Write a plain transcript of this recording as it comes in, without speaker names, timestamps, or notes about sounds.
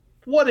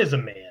What is a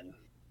man?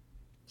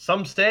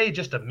 Some say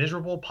just a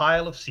miserable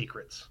pile of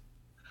secrets.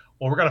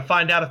 Well, we're going to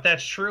find out if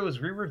that's true as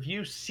we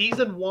review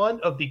season one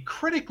of the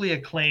critically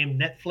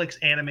acclaimed Netflix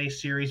anime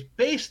series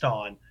based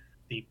on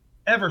the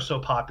ever so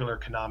popular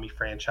Konami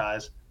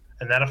franchise.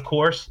 And that, of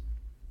course,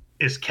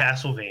 is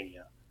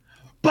Castlevania.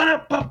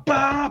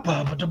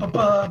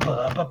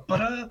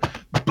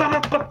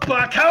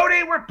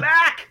 Cody, we're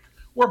back.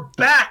 We're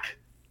back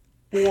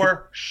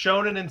for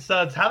Shonen and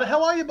Suds. How the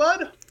hell are you,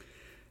 bud?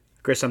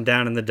 Chris, I'm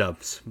down in the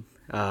dumps.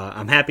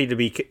 I'm happy to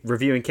be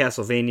reviewing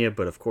Castlevania,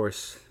 but of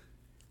course,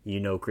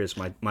 Chris,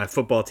 my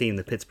football team,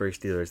 the Pittsburgh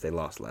Steelers, they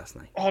lost last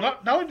night. Oh,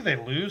 not only did they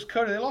lose,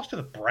 Cody, they lost to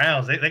the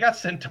Browns. They got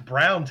sent to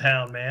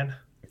Browntown, man.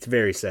 It's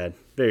very sad.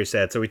 Very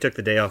sad. So we took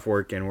the day off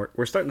work, and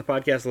we're starting the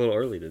podcast a little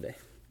early today.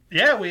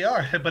 Yeah, we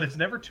are, but it's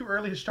never too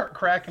early to start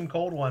cracking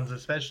cold ones,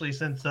 especially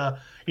since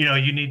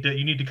you need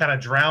to kind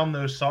of drown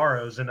those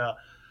sorrows, and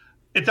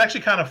it's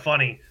actually kind of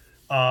funny.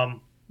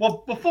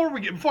 Well, before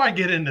I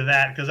get into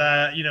that, because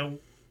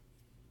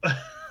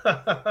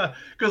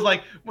because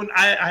like when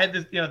I had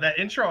this, that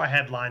intro I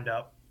had lined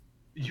up,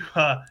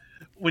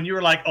 when you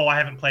were like, oh, I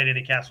haven't played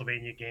any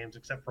Castlevania games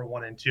except for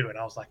 1 and 2, and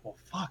I was like, well,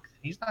 fuck,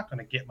 he's not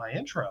going to get my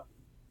intro.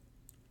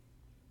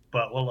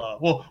 But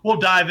we'll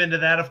dive into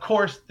that. Of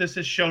course, this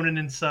is Shonen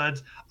and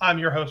Suds. I'm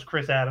your host,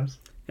 Chris Adams.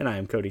 And I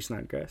am Cody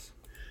Snodgrass.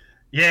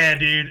 Yeah,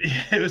 dude.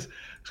 It was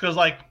because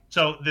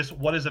this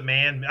what is a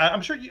man?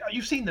 I'm sure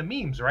you've seen the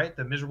memes, right?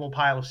 The miserable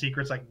pile of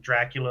secrets, like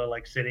Dracula,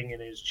 like sitting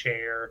in his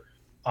chair.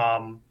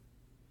 No,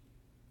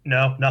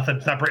 nothing.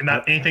 It's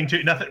not anything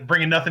to nothing.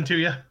 Bringing nothing to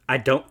you. I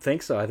don't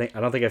think so. I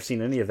don't think I've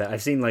seen any of that.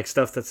 I've seen like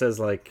stuff that says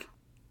like,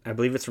 I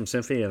believe it's from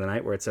Symphony of the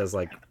Night, where it says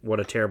like, "What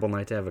a terrible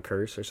night to have a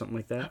curse" or something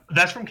like that.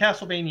 That's from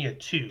Castlevania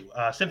 2.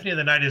 Symphony of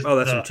the Night is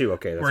that's from 2.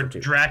 Okay, that's where from 2.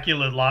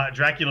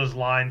 Dracula's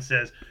line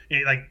says,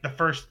 like the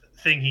first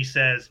thing he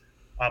says.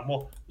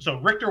 So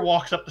Richter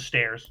walks up the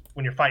stairs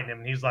when you're fighting him,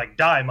 and he's like,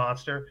 "Die,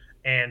 monster!"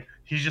 And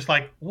he's just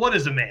like, "What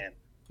is a man?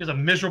 He's a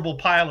miserable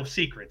pile of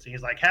secrets." And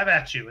he's like, "Have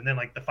at you!" And then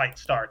like the fight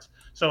starts.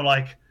 So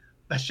like,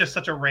 that's just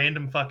such a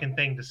random fucking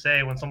thing to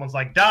say when someone's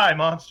like, "Die,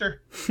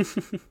 monster!"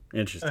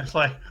 Interesting. And it's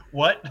like,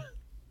 what?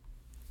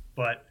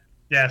 But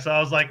yeah, so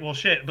I was like, well,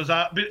 shit. But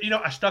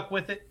I stuck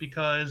with it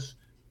because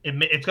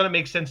it's going to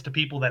make sense to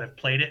people that have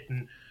played it.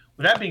 And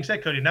with that being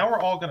said, Cody, now we're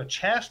all going to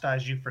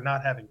chastise you for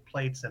not having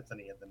played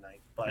Symphony of the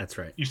Night. But that's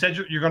right. You said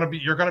you're going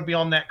to be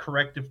on that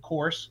corrective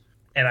course,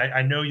 and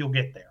I know you'll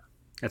get there.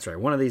 That's right.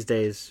 One of these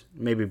days,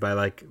 maybe by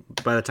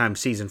the time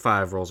season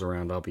 5 rolls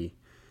around, I'll be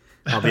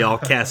all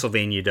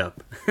Castlevania'd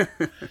up.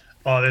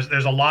 Oh,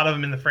 there's a lot of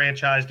them in the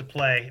franchise to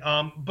play.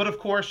 But of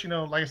course,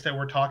 like I said,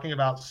 we're talking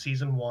about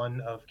season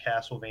 1 of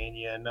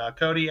Castlevania. And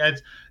Cody,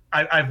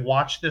 I've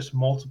watched this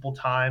multiple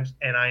times,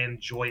 and I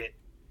enjoy it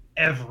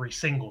every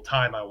single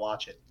time I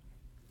watch it.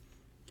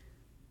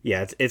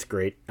 Yeah, it's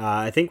great.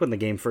 I think when the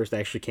game first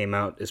actually came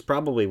out is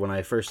probably when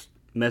I first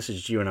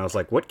messaged you, and I was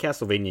like, "What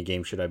Castlevania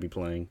game should I be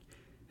playing?"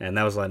 And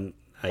that was on.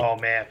 Oh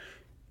man,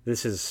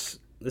 this was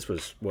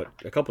what,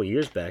 a couple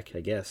years back,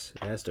 I guess.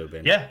 It has to have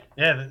been. Yeah.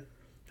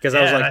 Because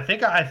I was like,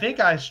 I think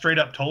I straight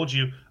up told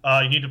you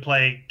you need to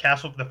play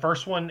the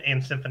first one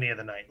and Symphony of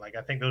the Night. Like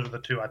I think those are the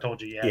two I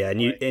told you. Yeah,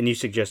 and you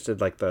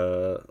suggested like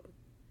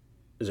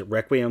is it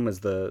Requiem as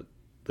the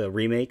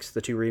remakes,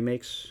 the 2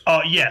 remakes?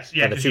 Oh yes,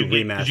 yeah, the 2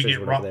 remasters,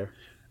 whatever there.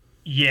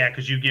 Yeah,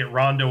 because you get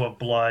Rondo of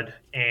Blood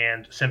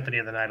and Symphony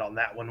of the Night on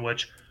that one,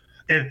 which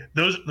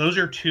those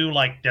are 2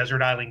 like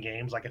desert island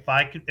games. Like if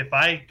I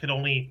could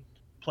only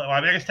play,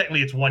 well, I guess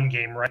technically it's 1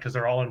 game, right? Because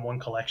they're all in 1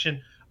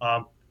 collection.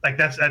 Like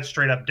that's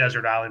straight up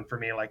desert island for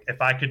me. Like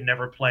if I could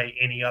never play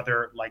any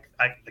other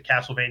the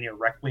Castlevania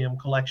Requiem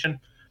collection,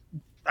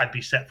 I'd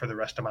be set for the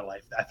rest of my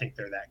life. I think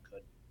they're that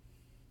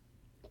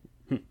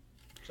good.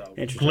 So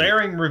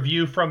glaring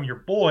review from your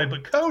boy.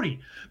 But Cody,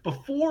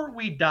 before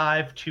we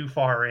dive too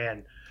far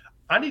in,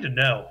 I need to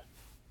know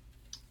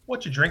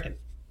what you drinking.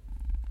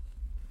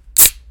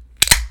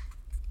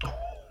 Oh,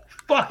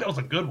 fuck, that was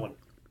a good one.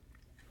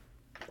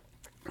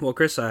 Well,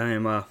 Chris, I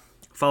am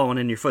following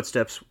in your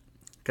footsteps.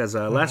 Because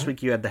last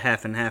week you had the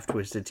half and half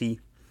twisted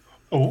tea.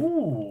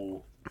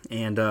 Ooh.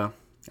 And I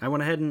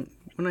went ahead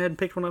and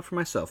picked one up for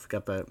myself.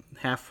 Got the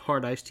half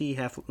hard iced tea,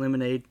 half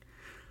lemonade.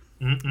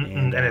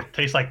 And it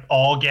tastes like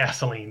all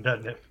gasoline,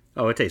 doesn't it?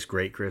 Oh, it tastes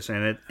great, Chris,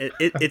 and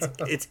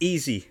it's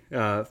easy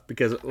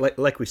because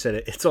like we said,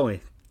 it's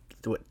only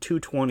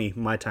 2:20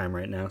 my time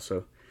right now,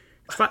 so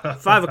it's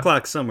 5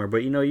 o'clock somewhere. But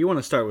you want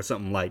to start with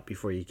something light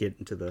before you get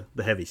into the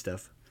heavy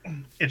stuff.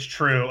 It's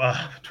true.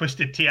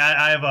 Twisted tea.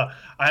 I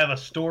have a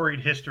storied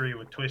history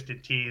with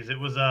twisted teas. It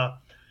was I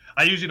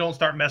usually don't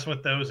start messing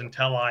with those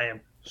until I am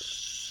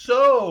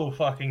so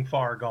fucking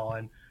far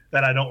gone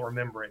that I don't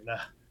remember it.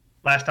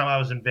 Last time I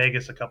was in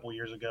Vegas a couple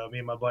years ago, me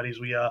and my buddies,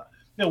 we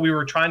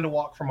were trying to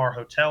walk from our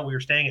hotel. We were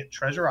staying at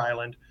Treasure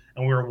Island,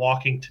 and we were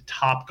walking to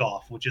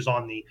Topgolf, which is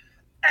on the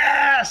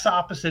ass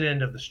opposite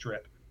end of the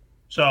strip.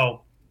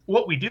 So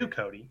what we do,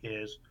 Cody,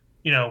 is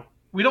you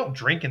don't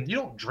drink in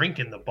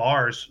the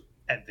bars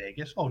at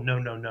Vegas. Oh, no,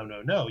 no, no,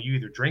 no, no. You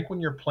either drink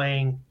when you're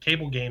playing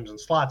table games and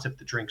slots if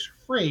the drinks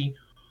are free,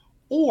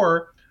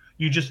 or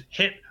you just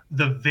hit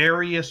the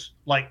various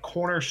like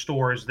corner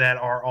stores that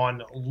are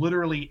on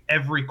literally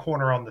every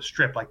corner on the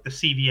strip, like the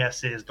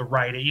CVS's, the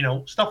Rite Aid,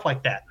 stuff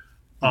like that.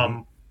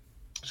 Mm-hmm.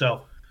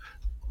 So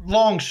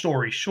long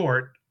story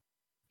short,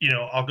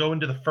 I'll go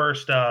into the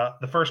first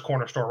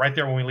corner store right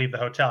there when we leave the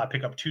hotel. I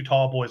pick up 2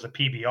 tall boys of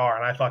PBR,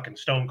 and I fucking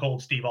stone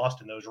cold Steve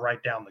Austin those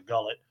right down the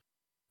gullet.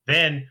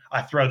 Then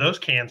I throw those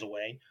cans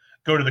away,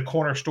 go to the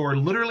corner store,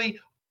 literally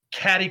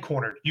catty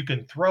cornered. You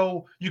can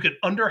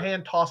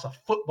underhand toss a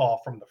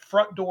football from the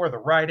front door of the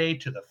Rite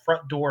Aid to the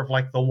front door of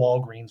like the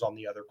Walgreens on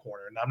the other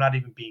corner. And I'm not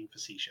even being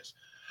facetious.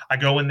 I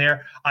go in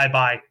there, I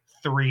buy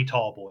 3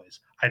 tall boys.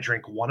 I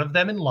drink one of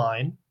them in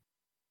line,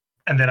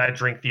 and then I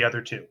drink the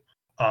other 2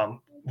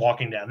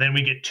 walking down. Then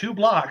we get 2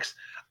 blocks.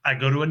 I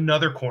go to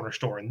another corner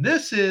store, and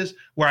this is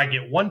where I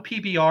get 1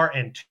 PBR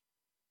and 2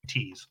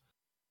 teas.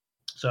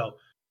 So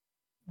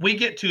we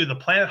get to the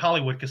Planet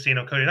Hollywood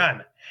Casino, Cody, and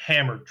I'm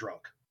hammered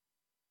drunk.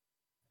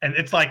 And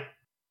it's like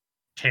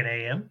 10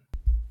 a.m.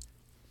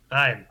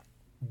 I'm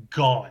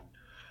gone.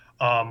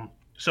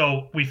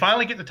 So we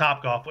finally get to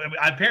Topgolf.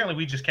 Apparently,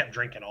 we just kept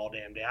drinking all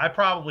damn day. I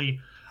probably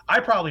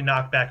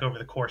knocked back over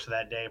the course of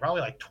that day,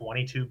 probably like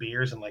 22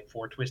 beers and like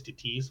 4 twisted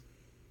teas.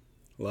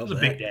 Love it was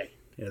a big day.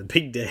 Yeah, a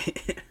big day.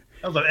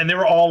 And they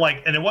were all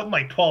like, and it wasn't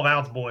like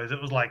 12-ounce boys.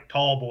 It was like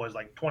tall boys,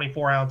 like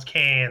 24-ounce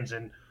cans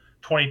and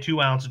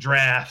 22-ounce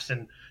drafts,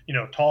 and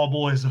tall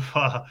boys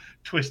of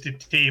twisted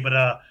tea.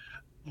 But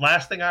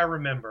last thing I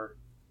remember,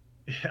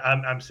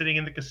 I'm sitting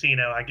in the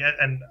casino.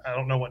 And I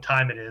don't know what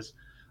time it is,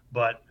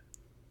 but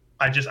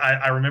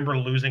I remember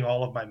losing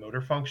all of my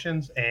motor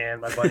functions,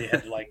 and my buddy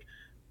had to like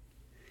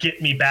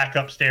get me back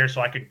upstairs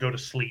so I could go to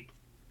sleep.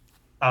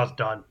 I was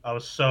done. I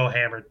was so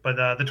hammered. But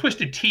the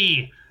twisted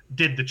tea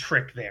did the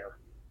trick there.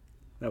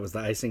 That was the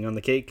icing on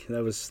the cake.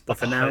 That was the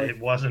finale. It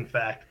was, in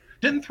fact.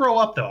 Didn't throw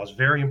up, though. I was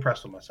very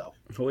impressed with myself.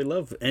 Well, we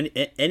love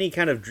any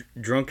kind of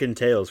drunken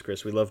tales,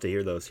 Chris. We love to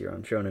hear those here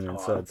on Shonen and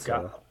Suds.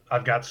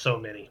 I've got so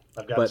many.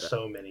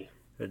 So many.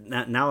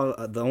 Now,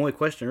 the only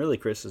question really,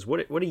 Chris, is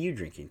what are you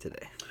drinking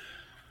today?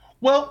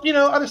 Well,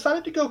 I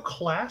decided to go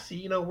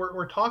classy.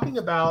 We're talking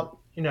about,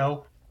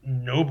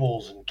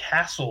 nobles and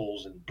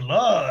castles and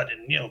blood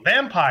and,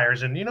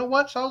 vampires. And you know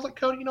what? So I was like,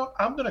 Cody,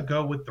 I'm going to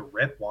go with the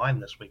red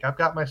wine this week. I've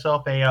got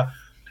myself a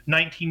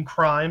 19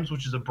 Crimes,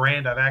 which is a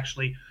brand I've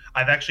actually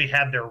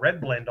had their red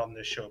blend on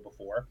this show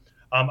before.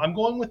 I'm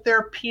going with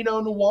their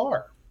Pinot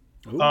Noir.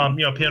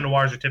 Pinot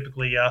Noirs are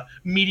typically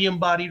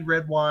medium-bodied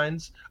red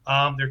wines.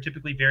 They're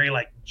typically very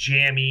like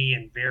jammy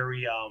and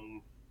very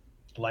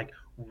like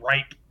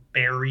ripe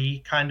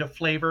berry kind of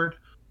flavored.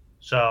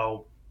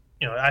 So,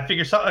 I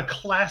figure a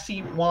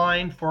classy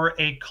wine for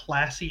a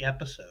classy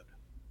episode.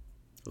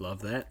 Love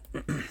that.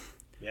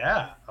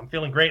 Yeah, I'm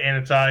feeling great, and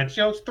it's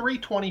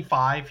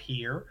 $3.25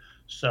 here,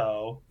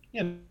 so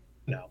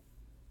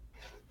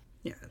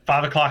Yeah.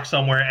 5 o'clock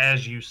somewhere,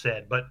 as you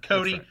said. But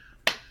Cody, right.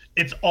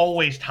 It's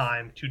always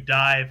time to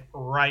dive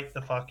right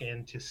the fuck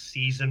into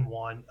season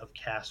 1 of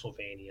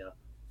Castlevania.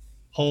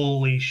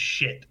 Holy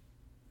shit.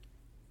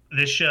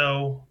 This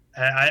show,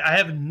 I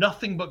have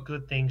nothing but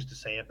good things to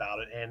say about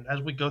it. And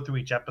as we go through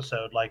each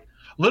episode, like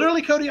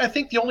literally, Cody, I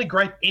think the only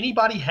gripe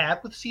anybody had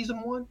with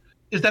season 1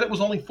 is that it was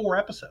only 4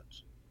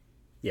 episodes.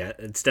 Yeah,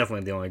 it's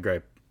definitely the only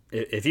gripe.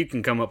 If you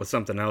can come up with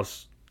something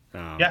else,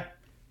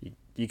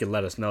 you can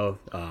let us know.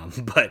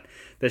 But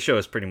this show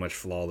is pretty much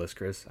flawless,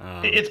 Chris.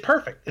 It's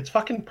perfect. It's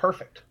fucking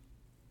perfect.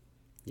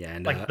 Yeah,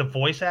 and like the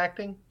voice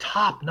acting,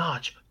 top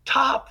notch,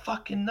 top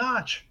fucking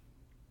notch.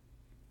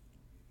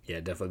 Yeah,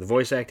 definitely. The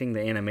voice acting,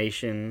 the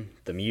animation,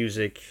 the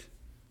music,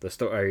 the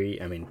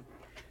story. I mean,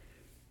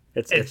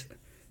 it's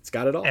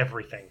got it all.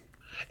 Everything.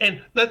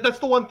 And that's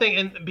the one thing.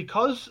 And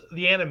because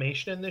the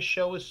animation in this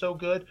show is so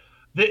good,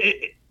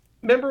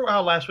 remember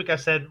how last week I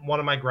said one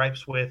of my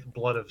gripes with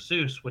Blood of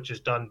Zeus, which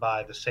is done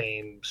by the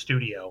same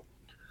studio.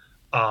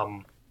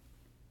 One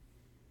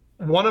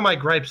of my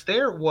gripes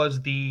there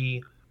was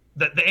the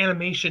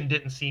animation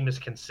didn't seem as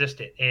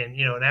consistent. And,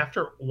 and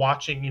after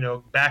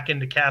watching, back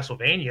into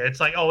Castlevania, it's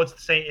like, oh, it's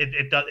the same.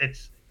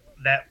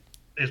 That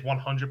is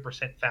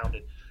 100%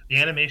 founded. The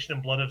animation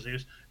in Blood of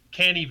Zeus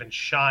can't even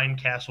shine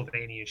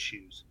Castlevania's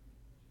shoes.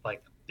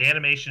 Like, the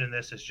animation in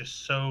this is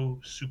just so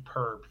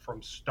superb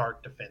from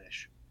start to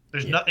finish.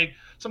 There's nothing.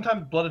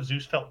 Sometimes Blood of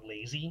Zeus felt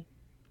lazy.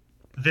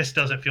 This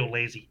doesn't feel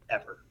lazy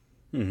ever.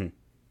 Mm-hmm.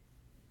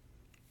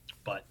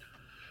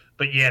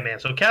 But yeah, man.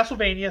 So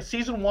Castlevania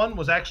season 1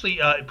 was actually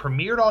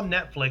premiered on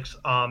Netflix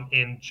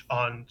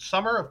on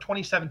summer of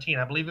 2017.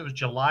 I believe it was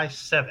July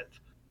 7th.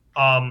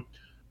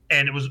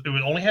 And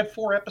it only had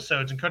 4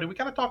 episodes. And Cody, we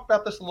kind of talked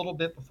about this a little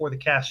bit before the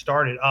cast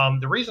started.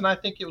 The reason I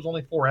think it was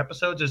only 4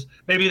 episodes is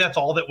maybe that's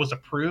all that was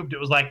approved. It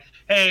was like,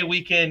 hey,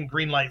 we can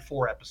greenlight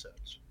 4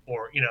 episodes.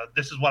 Or,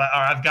 this is what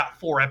I've got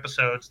 4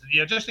 episodes,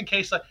 just in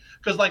case,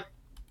 because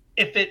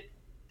if it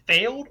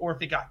failed or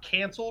if it got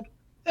canceled,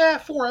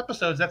 4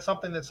 episodes, that's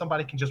something that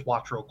somebody can just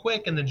watch real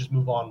quick and then just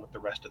move on with the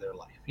rest of their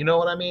life. You know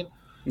what I mean?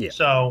 Yeah.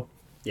 So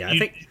Yeah, I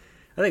think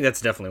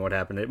that's definitely what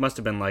happened. It must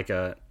have been like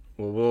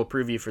we'll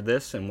preview for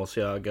this and we'll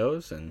see how it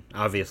goes, and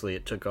obviously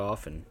it took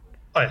off. And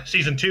oh, yeah,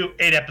 season 2,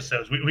 8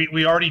 episodes.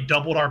 We already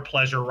doubled our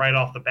pleasure right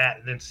off the bat,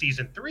 and then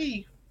season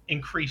 3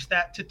 increased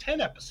that to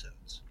 10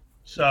 episodes.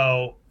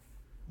 So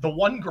the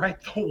one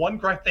gripe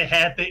they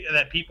had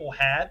that people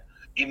had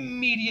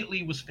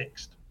immediately was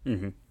fixed.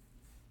 Mm-hmm.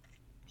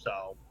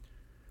 So,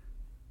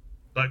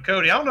 but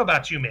Cody, I don't know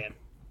about you, man.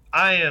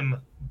 I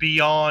am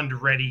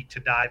beyond ready to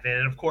dive in.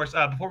 And of course,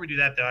 before we do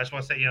that, though, I just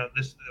want to say,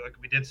 this, like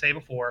we did say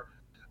before,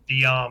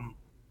 the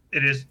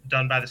it is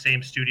done by the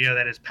same studio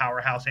that is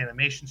Powerhouse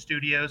Animation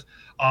Studios.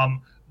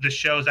 The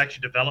show is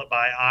actually developed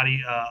by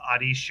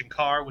Adi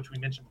Shankar, which we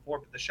mentioned before,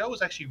 but the show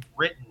was actually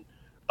written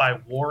by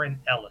Warren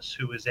Ellis,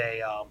 who is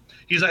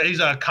he's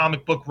a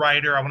comic book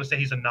writer. I want to say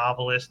he's a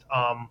novelist.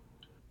 I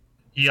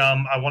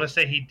want to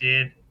say he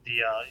did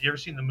you ever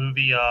seen the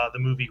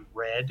movie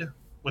Red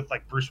with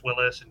like Bruce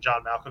Willis and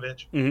John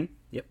Malkovich? Mm-hmm.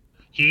 Yep.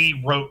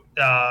 He wrote.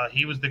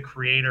 He was the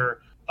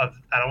creator of.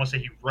 I don't want to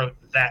say he wrote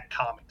that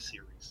comic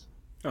series.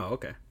 Oh,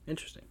 okay,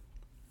 interesting.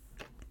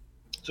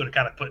 So to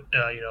kind of put it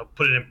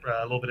in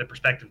a little bit in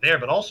perspective there,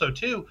 but also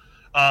too,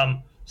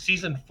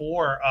 season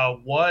 4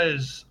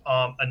 was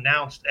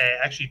announced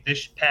actually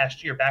this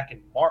past year, back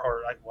in March,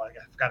 I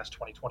forgot it's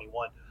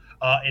 2021.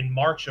 In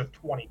March of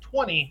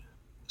 2020,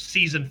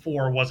 season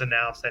 4 was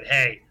announced that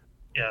hey,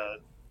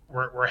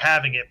 we're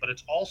having it, but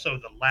it's also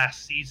the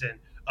last season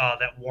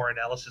that Warren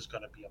Ellis is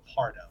going to be a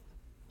part of.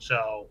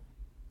 So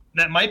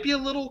that might be a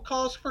little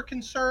cause for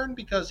concern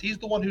because he's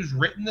the one who's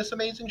written this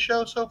amazing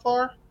show so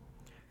far.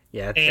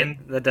 Yeah, and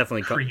that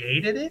definitely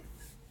created it.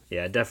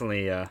 Yeah,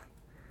 definitely.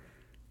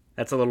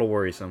 That's a little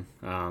worrisome.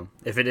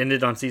 If it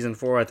ended on season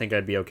 4, I think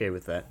I'd be okay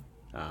with that.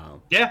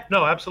 Yeah,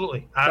 no,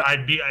 absolutely.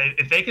 I'd be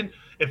if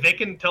they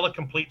can tell a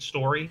complete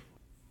story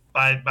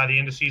by the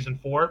end of season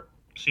 4,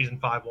 season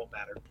 5 won't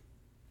matter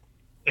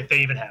if they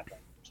even have one.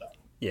 So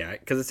yeah,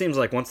 because it seems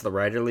like once the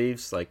writer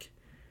leaves, like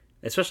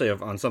especially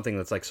on something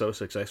that's like so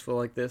successful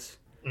like this,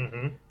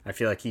 mm-hmm. I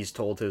feel like he's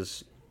told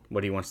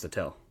what he wants to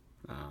tell.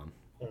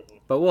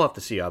 But we'll have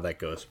to see how that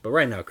goes. But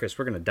right now, Chris,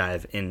 we're going to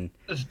dive in.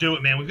 Let's do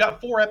it, man. We've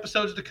got 4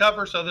 episodes to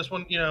cover, so this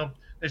one,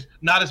 there's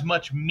not as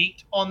much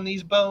meat on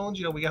these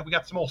bones. We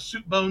got some old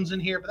soup bones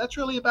in here, but that's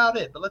really about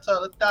it. But let's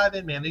dive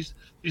in, man. These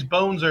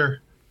bones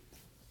are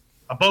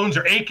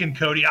aching,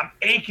 Cody. I'm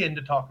aching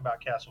to talk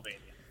about Castlevania.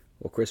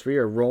 Well, Chris, we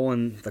are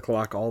rolling the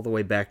clock all the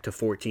way back to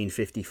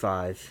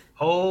 1455.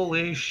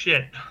 Holy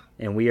shit!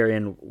 And we are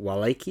in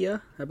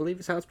Wallachia, I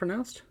believe is how it's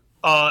pronounced.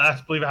 That's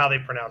I believe how they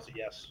pronounce it.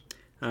 Yes.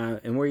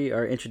 And we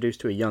are introduced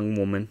to a young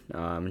woman,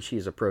 and she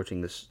is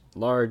approaching this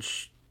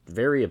large,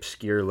 very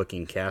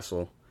obscure-looking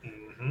castle.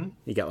 Mm-hmm.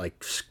 You got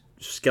like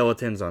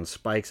skeletons on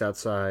spikes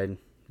outside.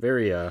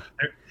 Very. There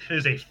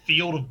is a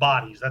field of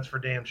bodies. That's for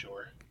damn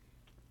sure.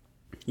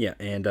 Yeah,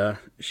 and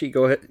she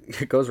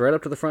goes right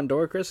up to the front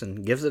door, Chris,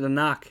 and gives it a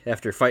knock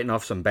after fighting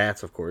off some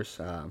bats, of course.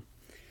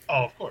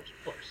 Of course.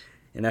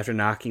 And after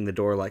knocking, the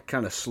door like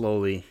kind of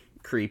slowly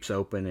creeps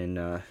open,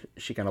 and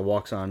she kind of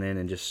walks on in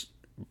and just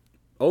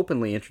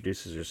openly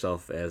introduces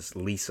herself as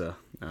Lisa,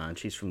 and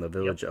she's from the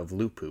village of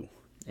Lupu,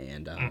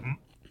 and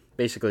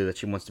basically that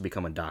she wants to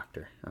become a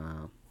doctor.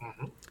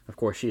 Of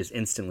course, she is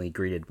instantly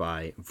greeted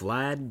by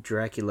Vlad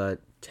Dracula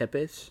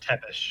Tepish.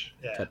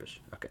 Yeah. Tepish,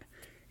 okay.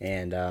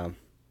 And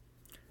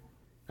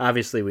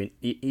obviously,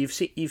 you've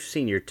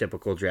seen your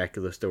typical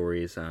Dracula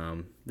stories.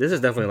 This is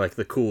definitely like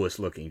the coolest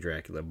looking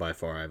Dracula by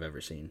far I've ever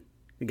seen.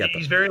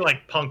 He's very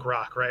like punk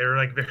rock, right? Or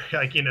like very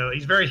like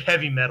he's very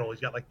heavy metal. He's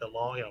got like the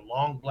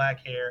long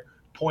black hair,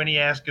 pointy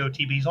ass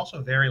goatee, but he's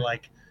also very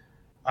like,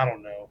 I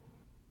don't know,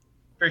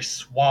 very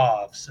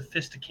suave,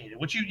 sophisticated,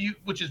 which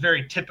is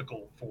very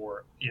typical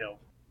for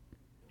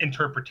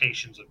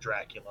interpretations of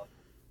Dracula.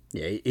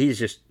 Yeah, he's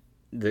just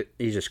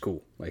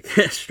cool, like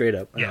straight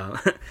up. Yeah.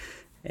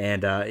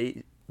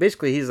 And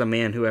basically, he's a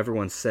man who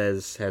everyone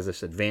says has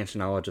this advanced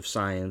knowledge of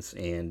science,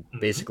 and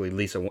basically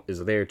Lisa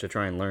is there to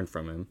try and learn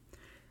from him.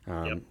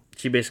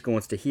 She basically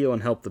wants to heal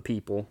and help the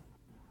people.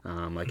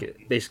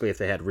 Basically, if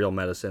they had real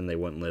medicine, they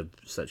wouldn't live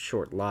such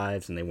short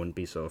lives, and they wouldn't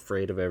be so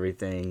afraid of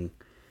everything.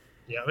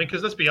 Yeah, I mean,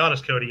 because let's be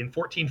honest, Cody. In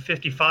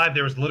 1455,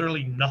 there was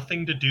literally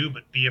nothing to do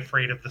but be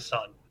afraid of the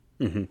sun.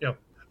 Mm-hmm.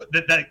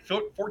 That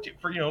 14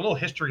 for a little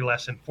history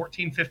lesson.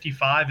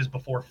 1455 is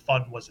before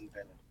fun was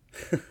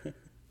invented.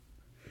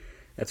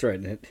 That's right.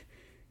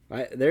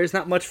 There's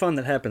not much fun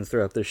that happens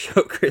throughout this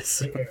show,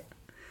 Chris.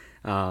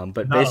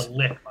 But not a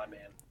lick, my man.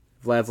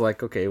 Vlad's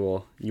like, okay,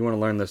 well, you want to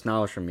learn this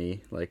knowledge from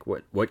me? Like,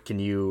 what can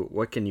you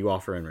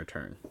offer in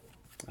return?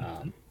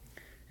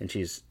 And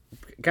she's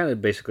kind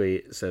of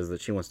basically says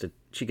that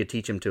she could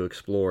teach him to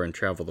explore and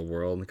travel the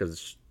world,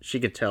 because she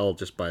could tell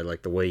just by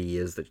like the way he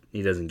is that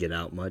he doesn't get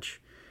out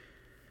much.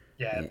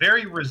 Yeah,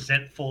 very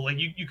resentful. Like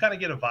you kind of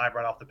get a vibe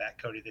right off the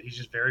bat, Cody, that he's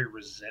just very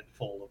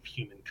resentful of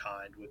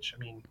humankind. Which I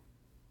mean,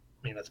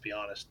 let's be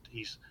honest,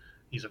 he's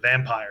a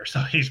vampire, so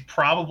he's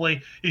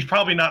probably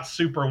not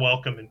super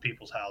welcome in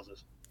people's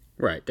houses.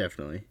 Right,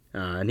 definitely.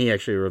 And he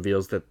actually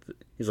reveals that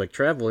He's like,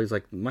 travel? He's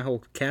like, my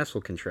whole castle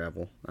can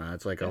travel.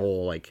 It's like a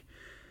whole, like,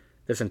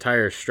 this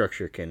entire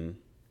structure can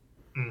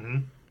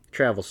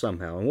travel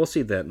somehow. And we'll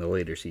see that in the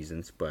later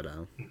seasons. But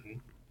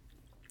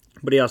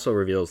he also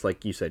reveals,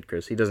 like you said,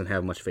 Chris, he doesn't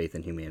have much faith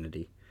in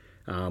humanity.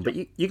 But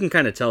you can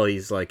kind of tell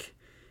he's like,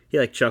 he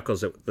like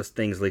chuckles at the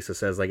things Lisa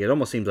says. Like, it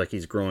almost seems like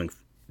he's growing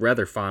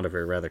rather fond of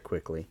her rather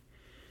quickly.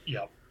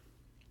 Yep.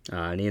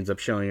 And he ends up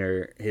showing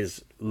her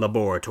his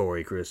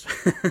laboratory, Chris.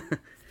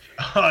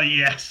 Oh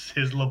yes,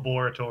 his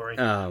laboratory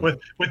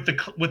with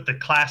the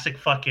classic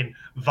fucking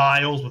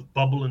vials with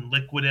bubbling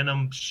liquid in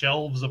them,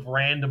 shelves of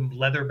random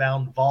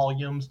leather-bound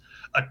volumes,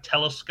 a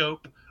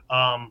telescope.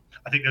 I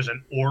think there's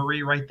an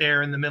orrery right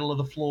there in the middle of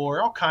the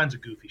floor. All kinds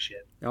of goofy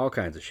shit. All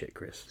kinds of shit,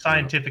 Chris.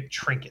 Scientific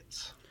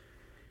trinkets.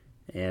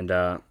 And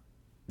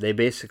they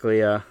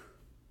basically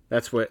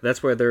that's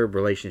where their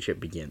relationship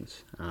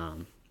begins.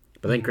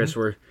 But then, Chris,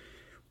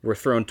 we're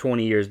thrown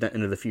 20 years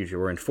into the future.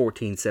 We're in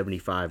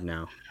 1475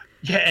 now.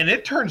 Yeah, and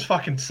it turns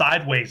fucking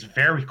sideways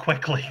very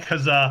quickly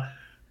because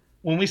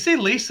when we see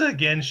Lisa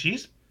again,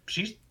 she's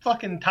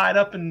fucking tied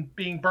up and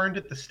being burned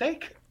at the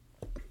stake.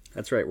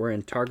 That's right. We're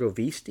in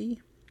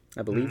Targovisti,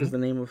 I believe is the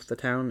name of the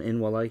town in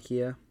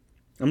Wallachia.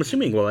 I'm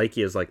assuming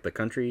Wallachia is like the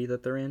country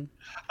that they're in.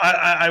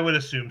 I would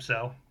assume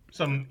so.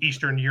 Some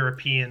Eastern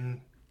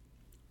European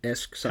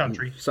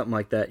country, something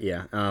like that.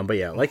 Yeah. But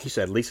yeah, like you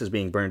said, Lisa's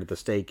being burned at the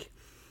stake.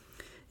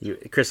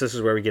 Chris, this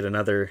is where we get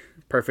another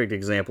perfect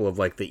example of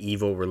like the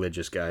evil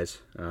religious guys.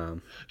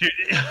 Dude,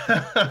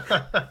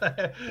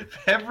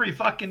 every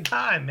fucking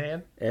time,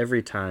 man.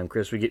 Every time,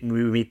 Chris, we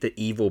meet the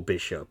evil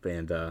bishop,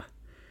 and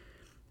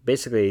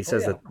basically he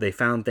says that they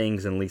found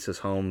things in Lisa's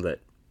home that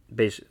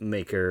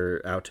make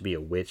her out to be a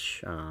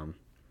witch,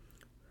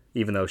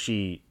 even though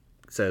she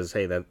says,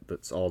 "Hey,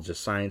 that's all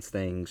just science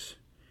things."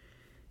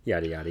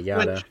 Yada yada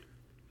yada.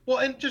 Well,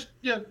 and just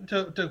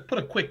to put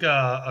a quick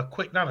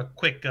not a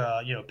quick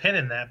pin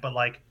in that, but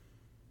like,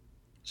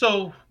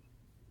 so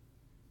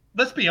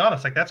let's be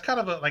honest, like that's kind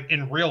of like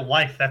in real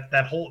life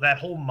that whole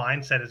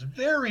mindset is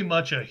very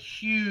much a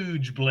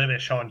huge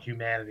blemish on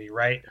humanity,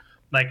 right?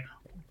 Like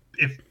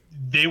if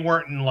they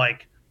weren't in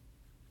like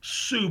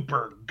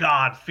super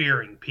God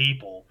fearing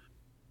people,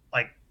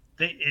 like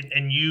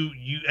and you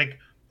like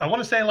I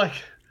want to say like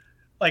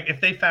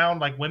if they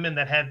found like women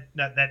that had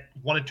that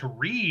wanted to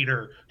read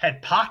or had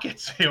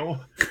pockets,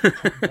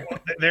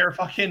 they're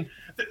fucking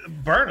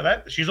burn her.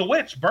 That she's a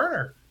witch, burn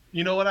her.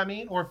 You know what I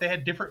mean? Or if they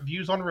had different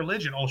views on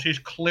religion, oh, she's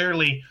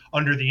clearly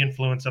under the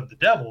influence of the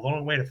devil. The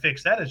only way to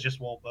fix that is just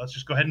let's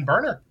just go ahead and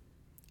burn her.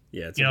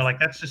 Yeah, like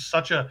that's just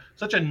such a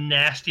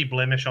nasty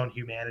blemish on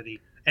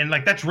humanity, and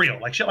like that's real.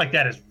 Like shit like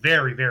that is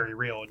very very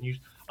real, and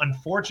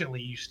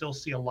unfortunately you still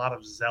see a lot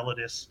of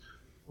zealotous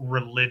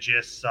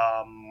religious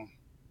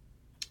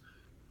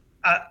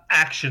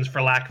actions, for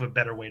lack of a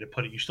better way to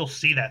put it. You still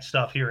see that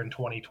stuff here in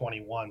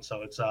 2021.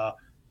 So it's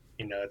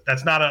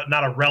that's not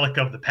a relic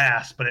of the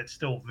past, but it's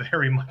still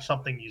very much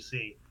something you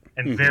see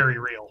and very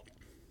real.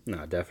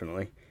 No,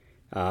 definitely.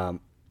 But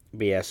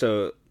yeah,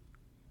 so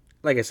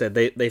like I said,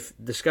 they've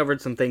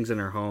discovered some things in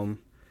her home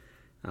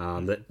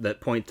that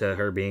point to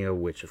her being a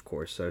witch, of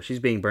course. So she's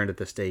being burned at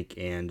the stake,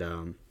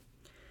 and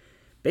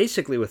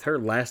basically with her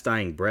last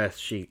dying breath,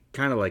 she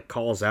kind of like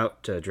calls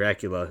out to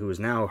Dracula, who is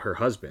now her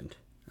husband.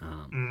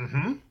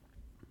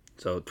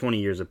 So 20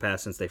 years have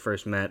passed since they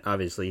first met.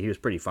 Obviously, he was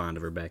pretty fond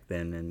of her back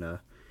then, and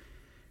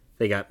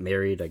they got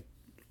married.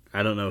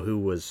 I don't know who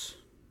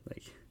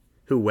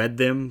wed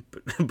them,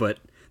 but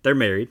they're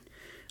married.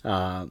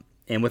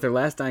 And with her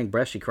last dying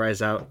breath, she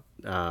cries out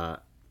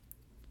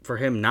for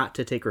him not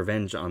to take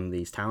revenge on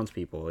these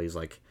townspeople. He's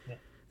like,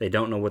 they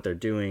don't know what they're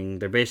doing.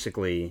 They're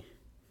basically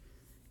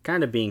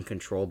kind of being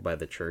controlled by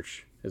the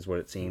church, is what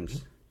it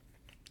seems.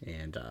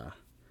 And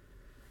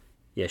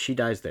yeah, she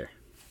dies there.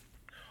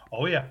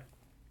 Oh, yeah.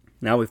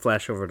 Now we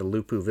flash over to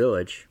Lupu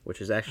Village,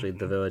 which is actually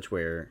the village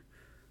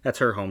that's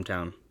her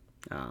hometown.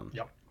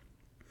 Yep.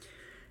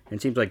 And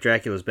it seems like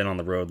Dracula's been on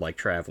the road, like,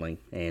 traveling,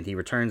 and he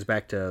returns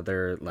back to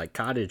their, like,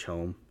 cottage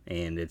home,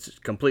 and it's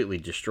completely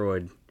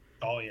destroyed.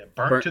 Oh, yeah.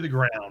 Burnt to the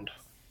ground.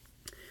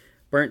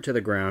 Burnt to the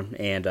ground,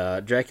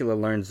 and Dracula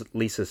learns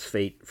Lisa's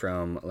fate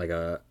from, like,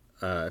 a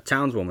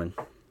townswoman,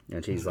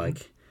 and she's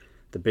like,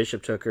 the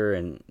bishop took her,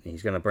 and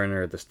he's going to burn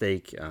her at the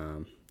stake.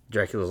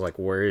 Dracula's like,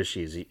 where is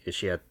she? Is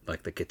she at,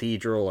 like, the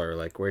cathedral, or,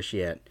 like, where's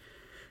she at?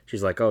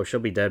 She's like, oh,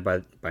 she'll be dead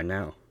by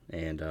now.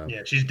 And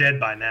yeah, she's dead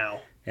by now.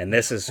 And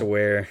this is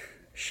where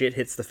shit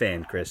hits the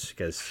fan, Chris,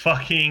 because...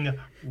 Fucking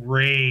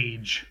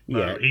rage.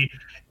 Yeah.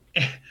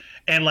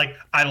 And, like,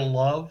 I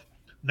love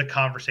the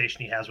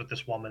conversation he has with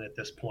this woman at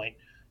this point.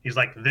 He's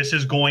like, this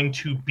is going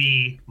to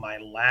be my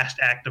last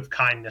act of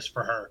kindness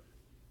for her.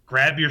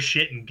 Grab your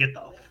shit and get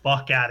the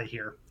fuck out of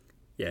here.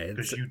 Yeah,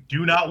 because you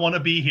do not want to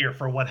be here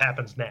for what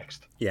happens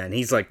next. Yeah, and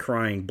he's like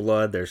crying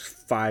blood. There's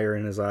fire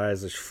in his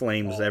eyes. There's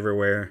flames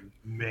everywhere.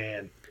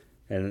 Man.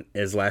 And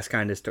his last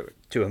kindness to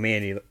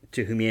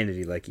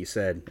humanity, like you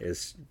said,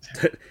 is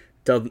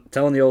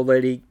telling the old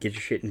lady, get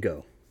your shit and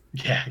go.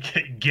 Yeah,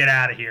 get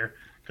out of here.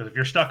 Because if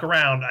you're stuck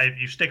around,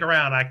 if you stick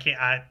around,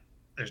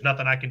 There's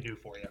nothing I can do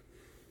for you.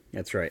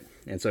 That's right.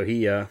 And so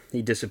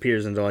he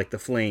disappears into like the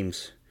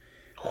flames,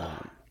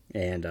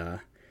 and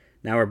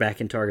now we're back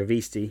in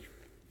Targavisti.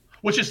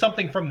 Which is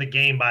something from the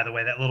game, by the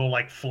way. That little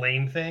like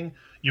flame thing.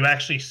 You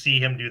actually see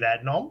him do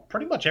that in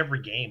pretty much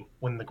every game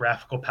when the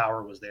graphical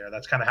power was there.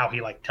 That's kind of how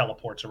he like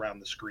teleports around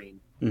the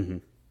screen. Mm-hmm.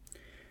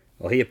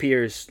 Well, he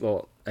appears.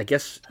 Well, I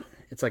guess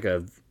it's like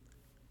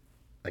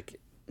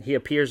he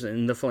appears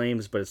in the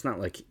flames, but it's not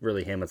like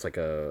really him. It's like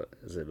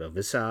is it a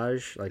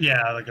visage? Like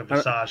like a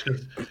visage.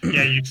 Cause,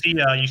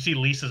 you see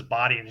Lisa's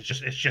body, and it's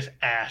just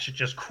ash. It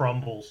just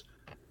crumbles,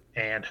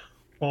 and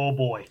oh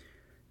boy.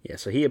 Yeah,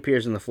 so he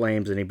appears in the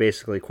flames, and he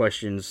basically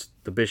questions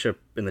the bishop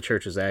in the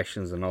church's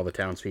actions and all the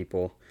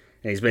townspeople.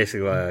 And he's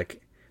basically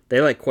like,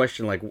 they like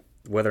question like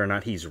whether or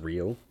not he's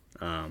real,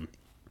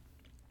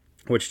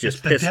 which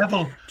just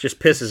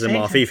pisses him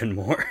off even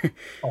more.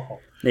 And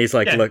he's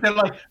like, look,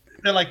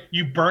 they're like,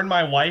 you burned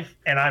my wife,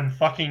 and I'm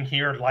fucking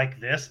here like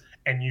this,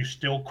 and you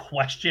still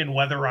question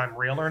whether I'm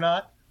real or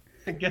not?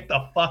 Get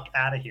the fuck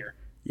out of here.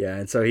 Yeah,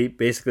 and so he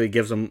basically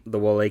gives them the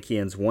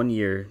Wallachians 1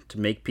 year to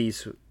make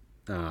peace.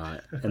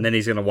 And then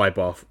he's gonna wipe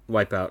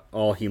out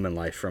all human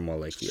life from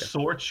Wallachia.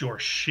 Sort your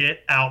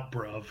shit out,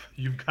 bruv.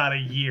 You've got a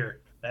year.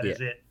 That is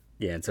it.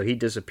 Yeah, and so he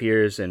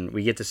disappears, and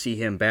we get to see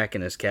him back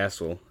in his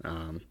castle.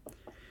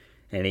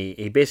 And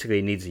he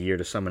basically needs a year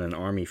to summon an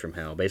army from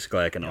hell, basically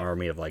like an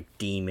army of like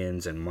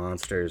demons and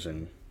monsters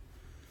and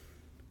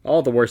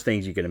all the worst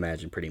things you can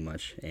imagine, pretty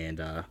much. And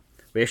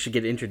we actually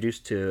get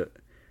introduced to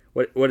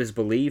what is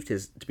believed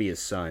to be his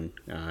son,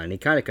 and he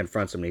kind of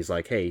confronts him. And he's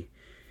like, "Hey,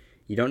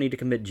 you don't need to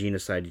commit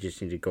genocide. You just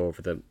need to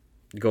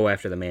go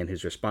after the man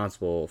who's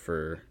responsible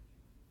for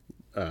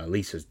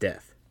Lisa's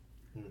death."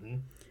 Mm-hmm.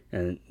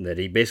 And that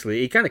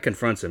he kind of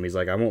confronts him. He's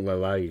like, "I won't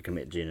allow you to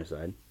commit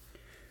genocide."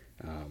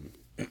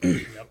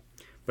 Yep.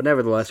 But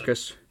nevertheless,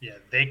 Chris. Yeah,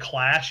 they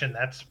clash, and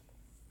that's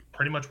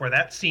pretty much where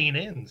that scene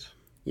ends.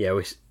 Yeah,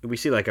 we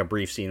see like a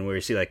brief scene where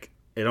we see like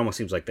it almost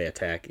seems like they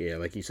attack. Yeah,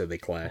 like you said, they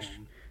clash,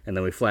 and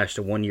then we flash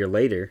to 1 year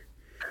later.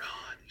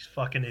 God, these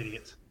fucking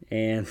idiots.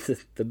 And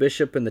the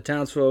bishop and the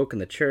townsfolk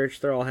and the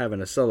church—they're all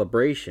having a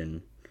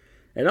celebration.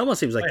 It almost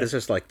seems like this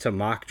is like to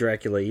mock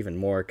Dracula even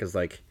more, because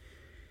like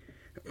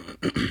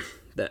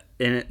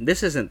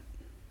this isn't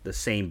the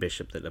same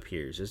bishop that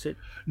appears, is it?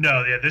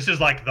 No, yeah, this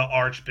is like the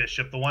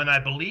archbishop, the one I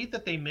believe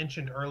that they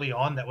mentioned early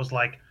on that was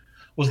like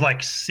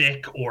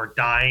sick or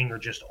dying or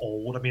just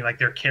old. I mean, like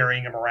they're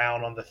carrying him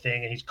around on the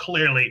thing, and he's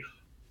clearly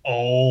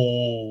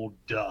old.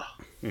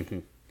 Mm-hmm.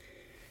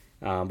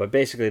 But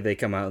basically, they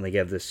come out and they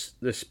give this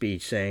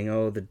speech saying,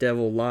 "Oh, the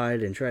devil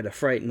lied and tried to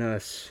frighten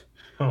us."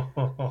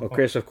 Well,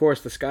 Chris, of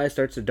course, the sky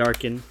starts to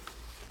darken,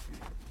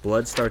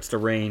 blood starts to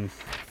rain.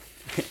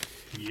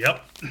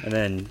 Yep. And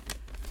then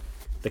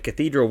the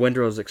cathedral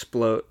windows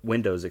explode,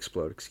 and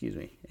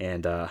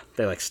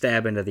they like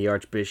stab into the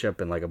archbishop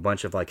and like a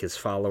bunch of like his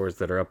followers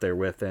that are up there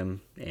with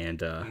him.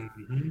 And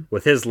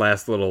with his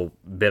last little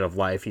bit of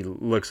life, he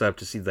looks up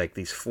to see like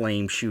these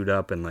flames shoot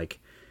up, and like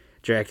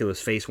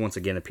Dracula's face once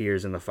again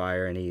appears in the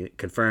fire, and he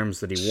confirms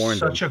that he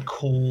warned them.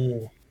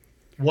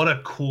 What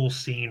a cool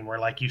scene where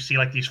like you see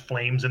like these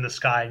flames in the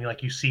sky,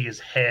 and you see his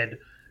head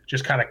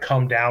just kind of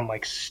come down,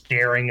 like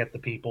staring at the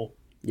people.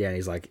 Yeah, and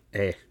he's like,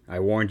 "Hey, I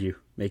warned you.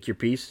 Make your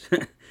peace."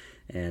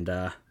 And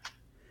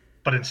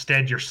but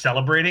instead you're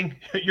celebrating.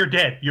 You're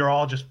dead. You're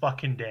all just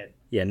fucking dead.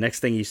 Yeah,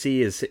 next thing you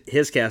see is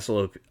his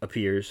castle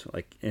appears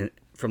like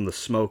from the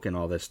smoke and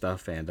all this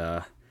stuff, and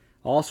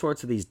all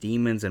sorts of these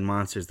demons and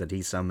monsters that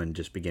he summoned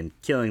just begin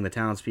killing the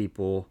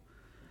townspeople,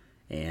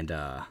 and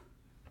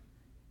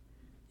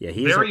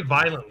very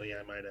violently,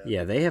 I might add.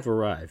 Yeah, they have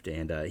arrived,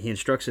 and he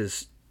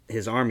instructs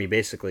his army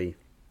basically,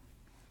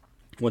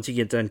 once you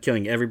get done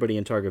killing everybody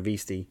in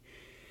Targavisti,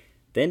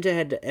 then to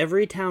head to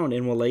every town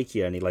in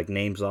Wallachia, and he like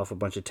names off a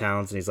bunch of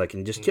towns, and he's like,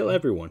 and just kill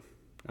everyone.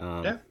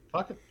 Yeah,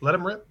 fuck it, let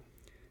him rip.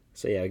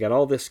 So yeah, we got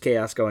all this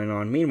chaos going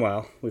on.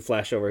 Meanwhile, we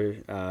flash over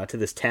to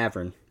this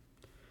tavern,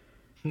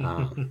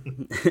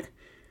 and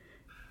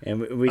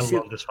we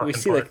see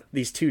like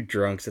these two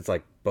drunks. It's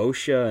like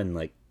Bosha and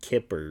like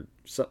Kip or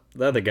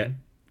the other guy.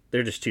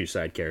 They're just two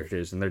side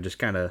characters, and they're just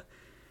kind of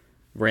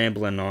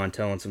rambling on,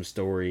 telling some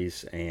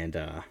stories, and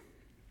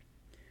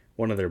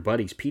one of their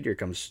buddies, Peter,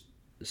 comes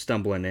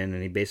stumbling in,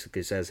 and he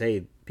basically says,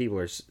 "Hey, people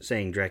are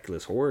saying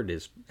Dracula's horde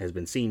has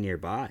been seen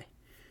nearby."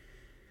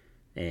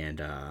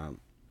 And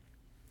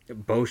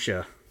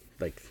Bosha,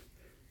 like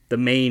the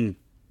main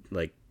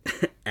like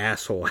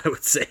asshole, I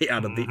would say,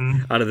 out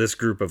of this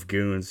group of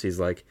goons, he's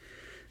like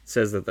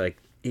says that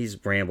like he's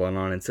rambling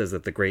on and says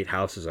that the great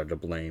houses are to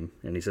blame,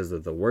 and he says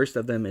that the worst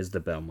of them is the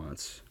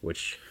Belmonts,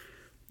 which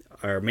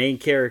our main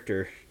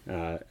character,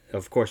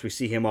 of course, we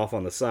see him off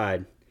on the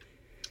side.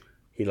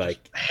 He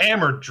like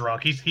hammered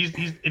drunk. He's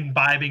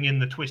imbibing in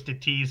the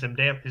twisted teas and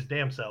his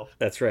damn self.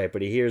 That's right,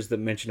 but he hears the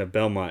mention of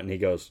Belmont and he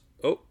goes,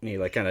 "Oh!" And he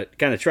like kind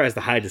of tries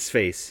to hide his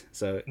face.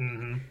 So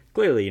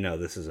clearly,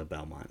 this is a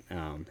Belmont,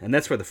 and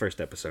that's where the first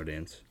episode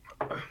ends.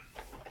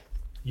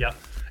 Yeah,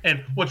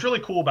 and what's really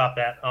cool about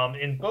that,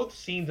 in both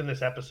scenes in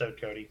this episode,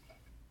 Cody,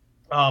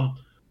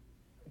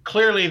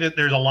 clearly that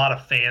there's a lot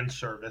of fan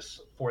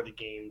service for the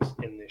games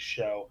in this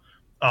show.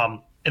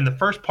 In the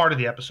first part of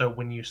the episode,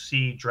 when you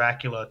see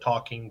Dracula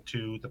talking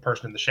to the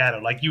person in the shadow,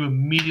 like you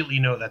immediately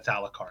know that's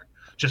Alucard,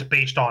 just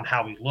based on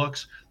how he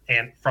looks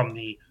and from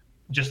the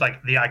just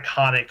like the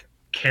iconic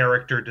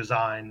character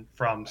design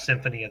from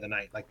Symphony of the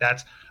Night. Like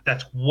that's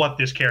what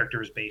this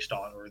character is based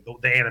on, or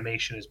the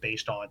animation is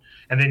based on.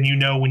 And then you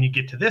know when you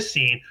get to this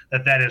scene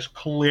that is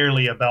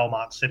clearly a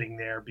Belmont sitting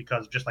there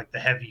because just like the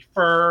heavy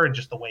fur and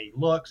just the way he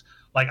looks.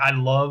 Like I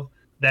love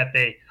that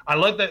they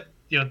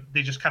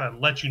just kind of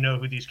let you know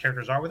who these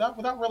characters are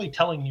without really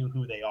telling you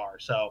who they are.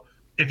 So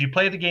if you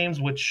play the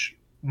games, which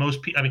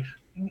most people, I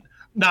mean,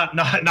 not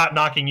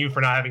knocking you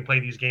for not having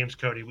played these games,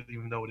 Cody,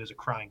 even though it is a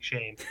crying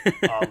shame.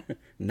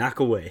 Knock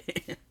away.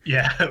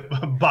 Yeah,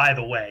 by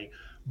the way,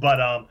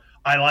 but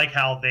I like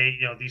how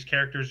these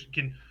characters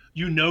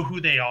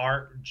who they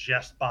are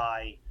just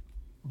by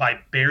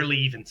barely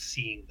even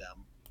seeing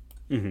them.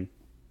 Mm-hmm.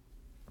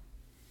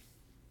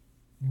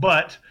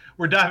 But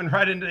we're diving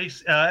right into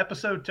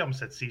episode 2. I almost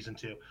said season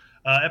 2.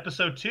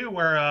 Episode 2,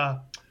 where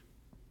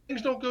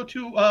things don't go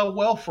too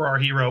well for our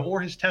hero or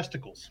his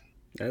testicles.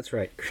 That's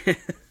right.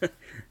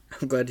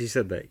 I'm glad you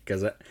said that,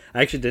 because I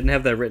actually didn't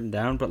have that written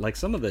down, but like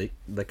some of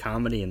the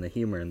comedy and the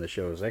humor in the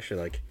show is actually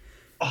like...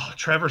 Oh,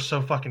 Trevor's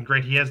so fucking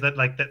great. He has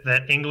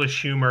that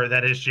English humor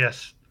that is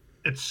just...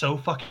 It's so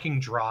fucking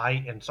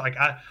dry, and so like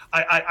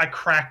I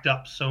cracked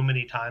up so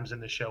many times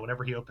in the show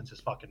whenever he opens his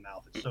fucking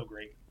mouth. It's so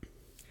great.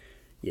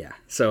 Yeah,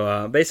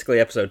 so basically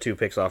episode 2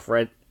 picks off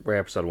right where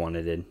episode 1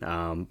 ended.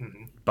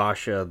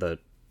 Basha,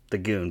 the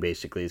goon,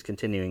 basically, is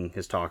continuing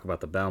his talk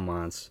about the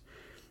Belmonts.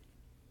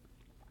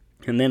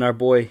 And then our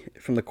boy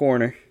from the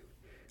corner,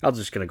 I'm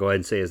just going to go ahead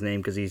and say his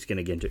name because he's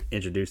going to get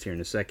introduced here in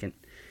a second.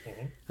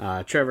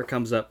 Mm-hmm. Trevor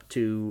comes up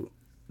to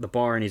the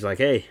bar and he's like,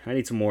 hey, I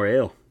need some more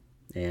ale.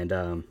 And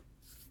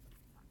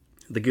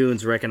the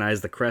goons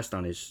recognize the crest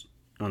on his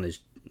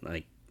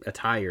like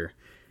attire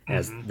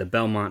as the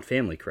Belmont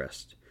family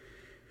crest.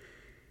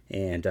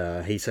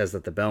 And he says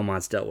that the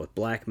Belmonts dealt with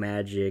black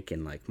magic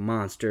and like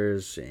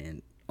monsters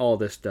and all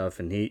this stuff,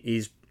 and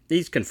he's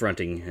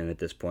confronting him at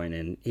this point,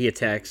 and he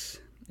attacks,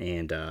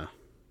 and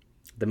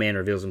the man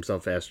reveals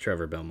himself as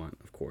Trevor Belmont,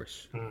 of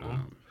course.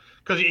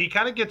 Because he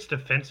kind of gets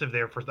defensive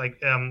there for like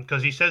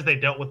because he says they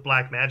dealt with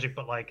black magic,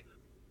 but like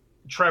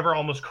Trevor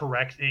almost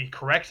corrects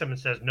him and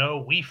says,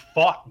 "No, we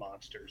fought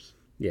monsters."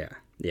 Yeah.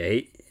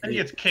 He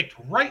gets kicked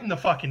right in the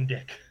fucking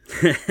dick.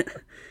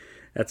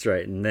 That's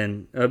right. And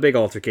then a big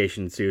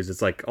altercation ensues.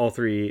 It's like all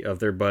three of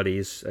their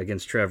buddies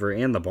against Trevor,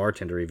 and the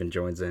bartender even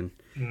joins in.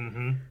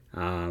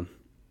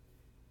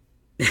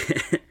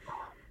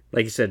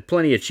 Like you said,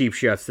 plenty of cheap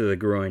shots to the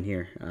groin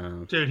here.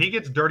 Dude, he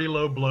gets dirty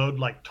low blowed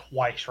like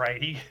twice,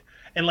 right?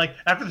 And like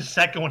after the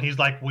second one, he's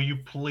like, "Will you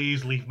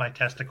please leave my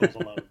testicles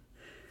alone?"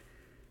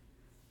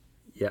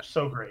 Yeah.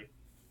 So great.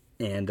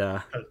 And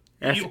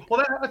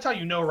that's how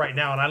you know right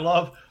now. And I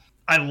love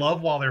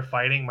while they're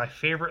fighting, my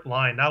favorite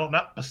line,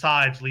 not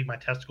besides leave my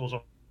testicles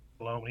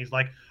alone, when he's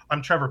like,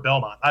 I'm Trevor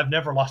Belmont. I've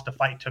never lost a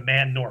fight to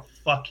man nor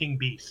fucking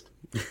beast.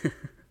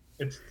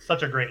 It's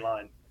such a great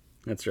line.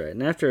 That's right.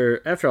 And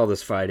after all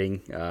this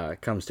fighting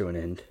comes to an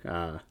end,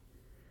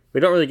 we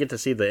don't really get to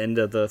see the end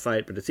of the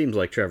fight, but it seems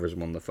like Trevor's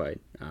won the fight.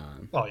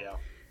 Oh, yeah.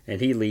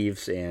 And he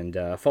leaves and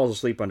falls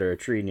asleep under a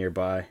tree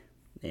nearby.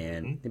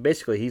 And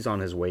basically he's on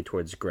his way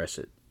towards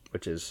Gresset,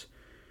 which is...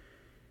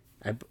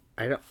 I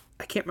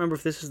can't remember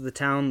if this is the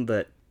town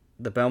that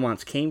the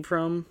Belmonts came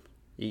from.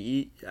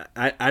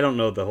 I don't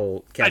know the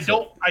whole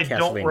Castle. I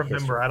don't remember.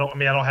 History. I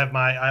don't have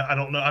my. I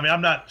don't know. I mean,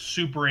 I'm not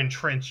super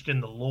entrenched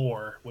in the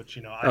lore, which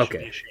I should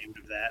be ashamed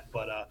of that.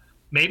 But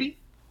maybe.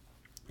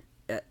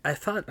 I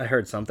thought I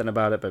heard something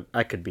about it, but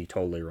I could be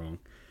totally wrong.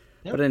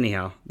 Yep. But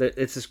anyhow,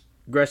 it's this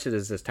Gresset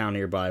is this town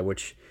nearby,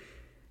 which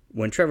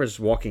when Trevor's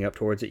walking up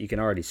towards it, you can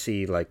already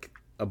see like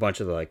a bunch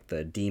of like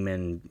the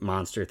demon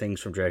monster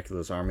things from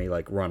Dracula's army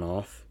like run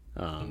off.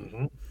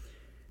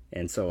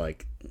 And so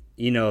like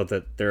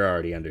that they're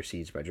already under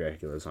siege by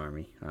Dracula's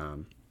army.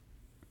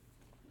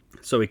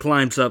 So he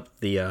climbs up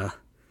the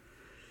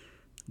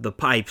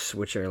pipes,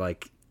 which are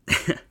like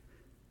I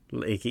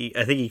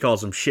think he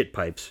calls them shit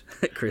pipes.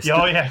 Chris.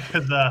 Oh yeah,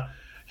 because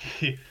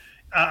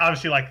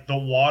obviously like the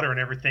water and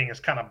everything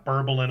is kind of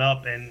burbling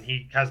up, and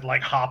he has to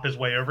like hop his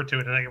way over to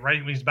it, and like, right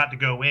when he's about to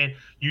go in,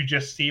 you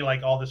just see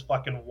like all this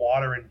fucking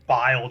water and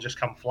bile just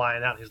come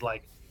flying out. He's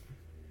like,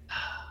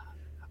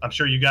 I'm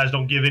sure you guys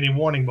don't give any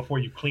warning before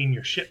you clean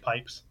your shit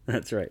pipes.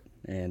 That's right.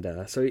 And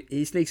so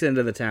he sneaks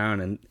into the town,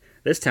 and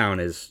this town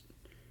is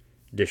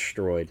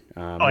destroyed.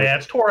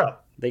 It's tore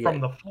up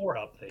from the floor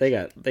up. They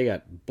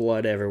got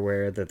blood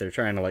everywhere that they're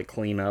trying to like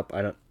clean up.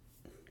 I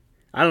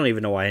don't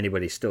even know why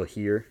anybody's still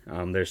here.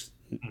 There's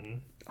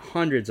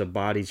hundreds of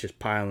bodies just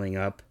piling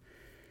up.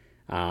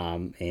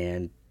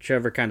 And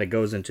Trevor kind of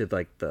goes into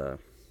like the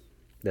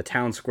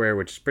town square,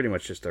 which is pretty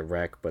much just a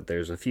wreck, but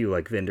there's a few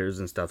like vendors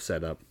and stuff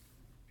set up.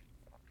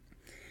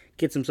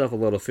 Gets himself a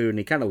little food, and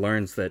he kind of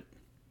learns that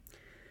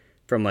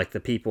from like the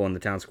people in the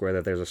town square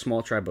that there's a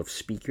small tribe of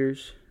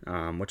speakers,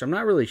 which I'm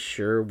not really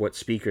sure what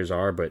speakers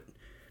are, but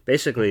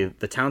basically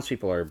the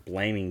townspeople are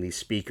blaming these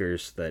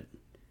speakers that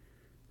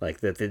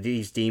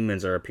these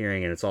demons are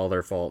appearing and it's all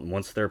their fault. And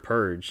once they're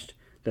purged,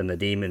 then the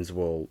demons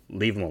will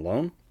leave them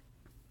alone.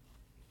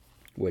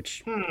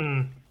 Which,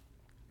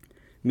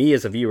 me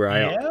as a viewer,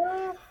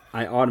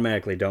 I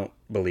automatically don't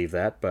believe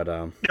that, but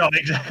no,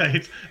 exactly.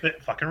 It's the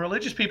fucking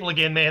religious people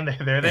again, man.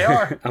 There they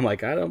are. I'm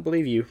like, I don't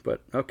believe you,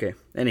 but okay.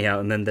 Anyhow,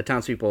 and then the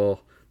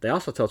townspeople, they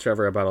also tell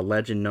Trevor about a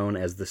legend known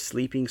as the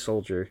Sleeping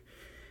Soldier,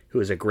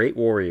 who is a great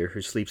warrior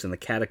who sleeps in the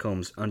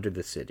catacombs under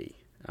the city.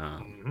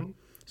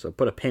 So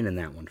put a pin in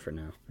that one for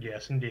now.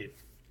 Yes, indeed.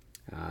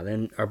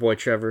 Then our boy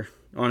Trevor,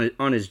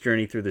 on his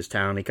journey through this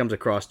town, he comes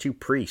across two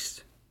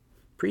priests.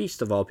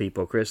 Priests of all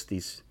people, Chris.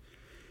 These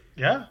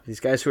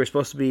guys who are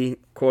supposed to be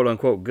quote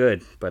unquote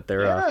good, but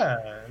they're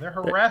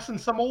harassing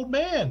some old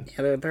man.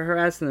 Yeah, they're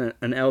harassing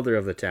an elder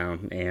of the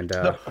town. And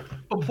but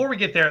before we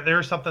get there,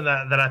 there's something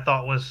that I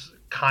thought was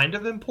kind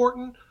of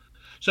important.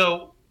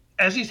 So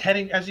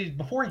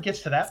before he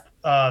gets to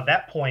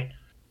that point,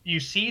 you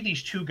see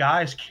these two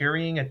guys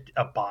carrying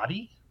a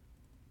body,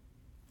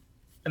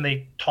 and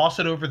they toss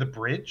it over the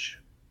bridge.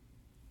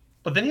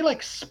 But then he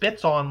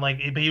spits on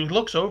he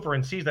looks over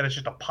and sees that it's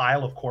just a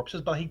pile of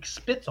corpses, but he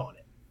spits on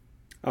it.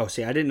 Oh,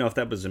 see, I didn't know if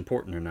that was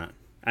important or not.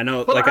 I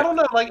know, but I don't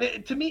know.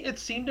 To me, it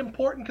seemed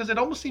important because it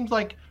almost seems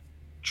like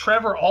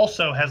Trevor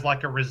also has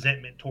a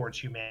resentment towards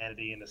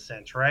humanity in a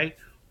sense, right?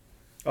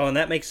 Oh, and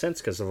that makes sense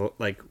because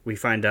we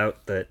find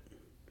out that,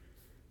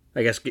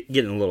 I guess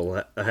getting a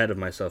little ahead of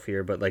myself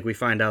here, but we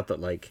find out that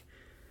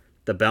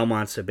the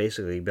Belmonts have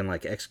basically been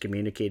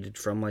excommunicated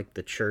from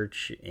the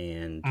church,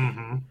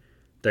 and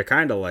they're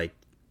kind of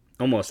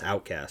almost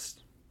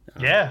outcast.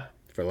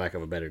 For lack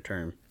of a better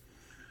term.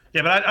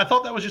 Yeah, but I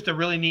thought that was just a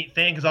really neat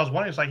thing because I was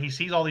wondering, it's he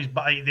sees all these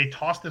they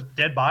toss this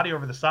dead body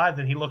over the side,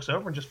 then he looks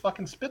over and just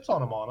fucking spits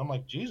on him. I'm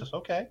like, Jesus,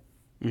 okay.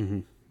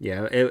 Mm-hmm.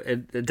 Yeah,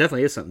 it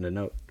definitely is something to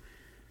note.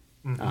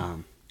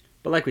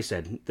 But like we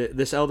said,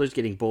 this elder's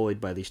getting bullied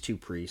by these two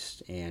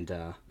priests, and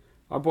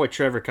our boy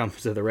Trevor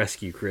comes to the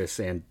rescue, Chris,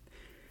 and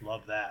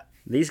love that.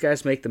 These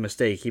guys make the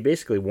mistake. He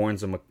basically warns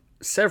them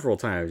several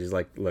times. He's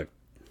like, look,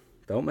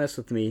 don't mess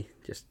with me.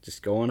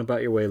 Just go on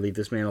about your way. Leave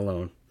this man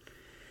alone.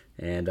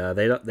 And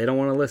they don't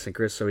want to listen,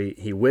 Chris. So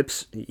he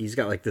whips. He's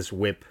got this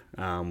whip,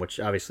 which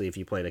obviously, if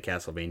you played a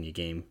Castlevania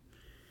game,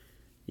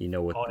 you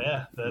know what. Oh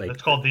yeah,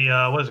 it's called the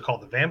what is it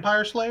called? The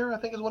Vampire Slayer, I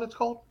think is what it's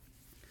called.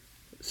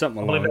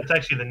 Something. I believe that's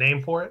actually the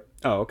name for it.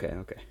 Oh, okay.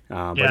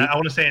 I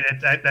want to say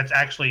that's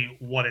actually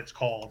what it's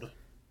called.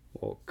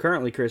 Well,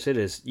 currently, Chris, it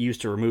is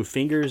used to remove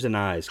fingers and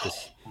eyes.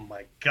 Oh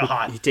my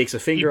God! He takes a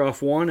finger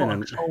off one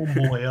and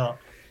homeboy up.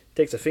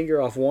 Takes a finger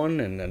off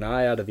one and an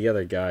eye out of the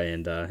other guy,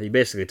 and he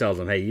basically tells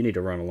him, hey, you need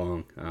to run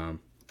along.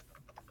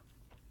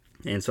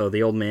 And so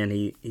the old man,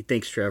 he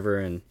thanks Trevor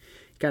and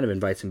kind of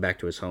invites him back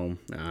to his home.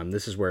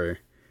 This is where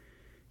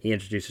he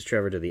introduces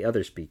Trevor to the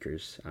other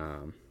speakers.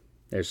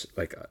 There's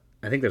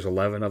I think there's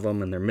 11 of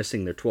them, and they're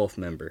missing their 12th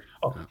member.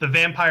 The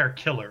Vampire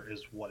Killer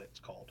is what it's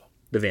called.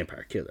 The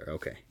Vampire Killer,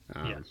 okay.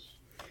 Yes.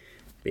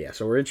 But yeah,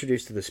 so we're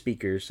introduced to the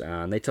speakers,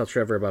 and they tell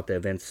Trevor about the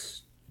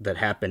events that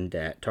happened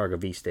at Targa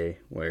Viste,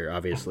 where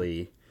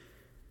obviously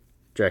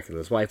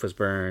Dracula's wife was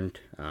burned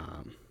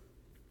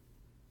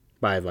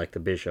by the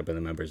bishop and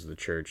the members of the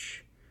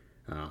church.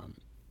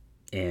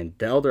 And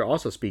the elder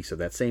also speaks of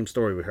that same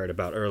story we heard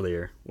about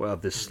earlier,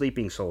 of this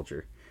sleeping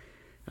soldier.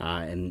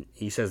 And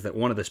he says that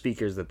one of the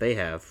speakers that they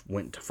have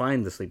went to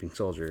find the sleeping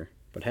soldier,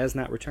 but has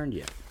not returned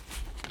yet.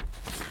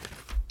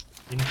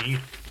 Indeed.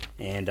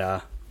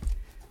 And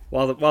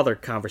while they're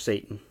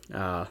conversating,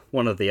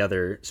 one of the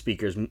other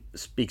speakers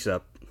speaks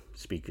up.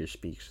 Speaker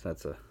speaks.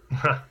 That's a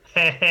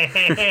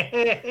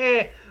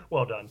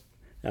well done.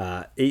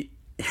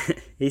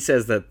 He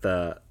says that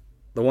the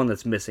one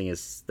that's missing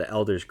is the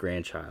elder's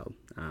grandchild.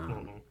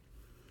 And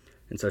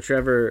so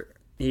Trevor,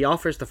 he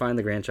offers to find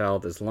the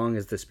grandchild as long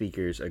as the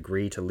speakers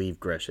agree to leave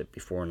Gresham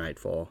before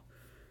nightfall,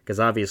 because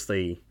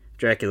obviously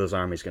Dracula's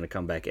army is going to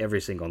come back every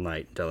single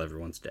night until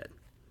everyone's dead.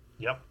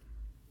 Yep.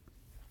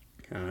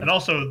 And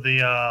also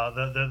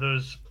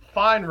those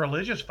fine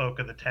religious folk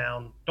of the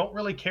town don't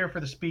really care for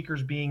the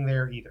speakers being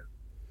there either.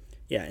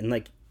 Yeah,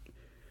 and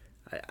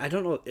I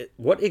don't know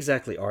what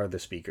exactly are the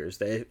speakers.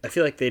 I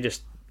feel like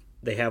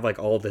they have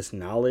all this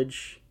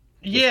knowledge.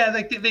 Yeah,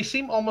 they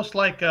seem almost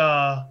like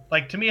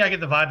to me, I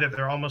get the vibe that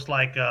they're almost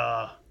like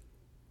the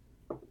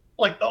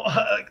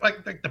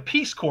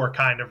Peace Corps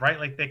kind of,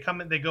 right? They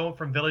come and they go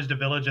from village to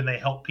village and they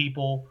help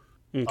people.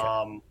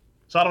 Okay.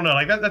 So I don't know,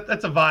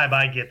 that's a vibe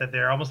I get, that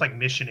they're almost like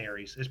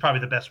missionaries is probably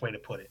the best way to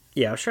put it.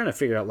 Yeah, I was trying to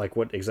figure out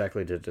what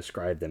exactly to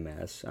describe them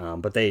as,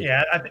 but they.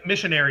 Yeah, I think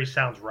missionaries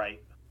sounds right.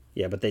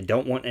 Yeah, but they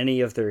don't want any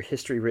of their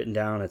history written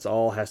down. It's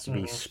all has to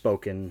be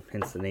spoken,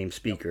 hence the name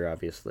speaker,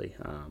 obviously,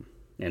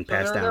 and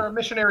passed down. They're a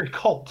missionary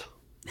cult.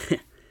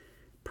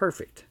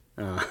 Perfect.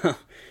 So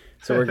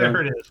we're going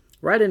there it is.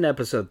 Right into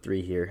episode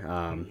 3 here.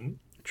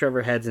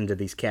 Trevor heads into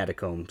these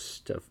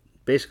catacombs to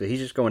basically he's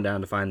just going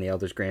down to find the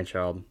elder's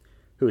grandchild,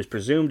 who is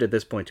presumed at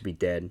this point to be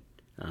dead.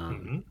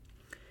 He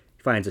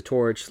finds a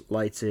torch,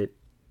 lights it,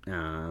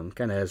 kind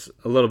of has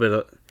a little bit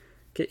of...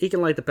 He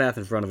can light the path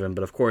in front of him,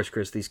 but of course,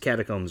 Chris, these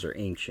catacombs are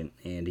ancient,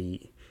 and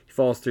he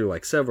falls through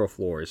like several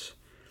floors.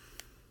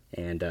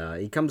 And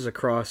he comes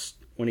across,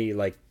 when he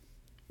like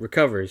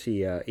recovers,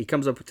 he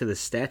comes up to this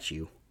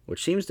statue,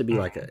 which seems to be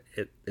like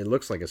it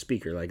looks like a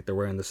speaker, like they're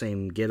wearing the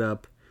same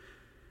get-up.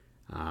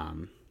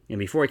 And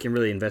before he can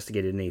really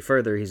investigate it any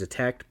further, he's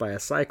attacked by a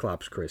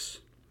Cyclops, Chris.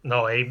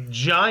 No, a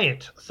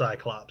giant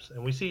Cyclops.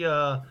 And we see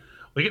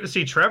we get to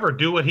see Trevor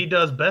do what he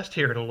does best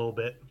here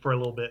for a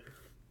little bit.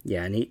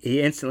 Yeah, and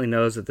he instantly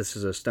knows that this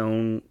is a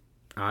stone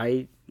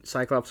eye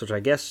Cyclops, which I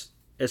guess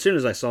as soon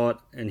as I saw it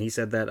and he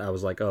said that, I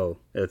was like, oh,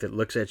 if it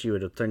looks at you,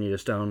 it'll turn you to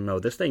stone. No,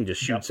 this thing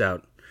just shoots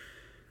out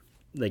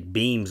like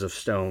beams of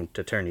stone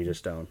to turn you to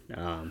stone.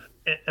 And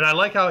I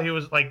like how he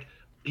was like,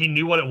 he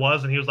knew what it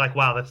was, and he was like,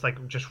 wow, that's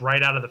like just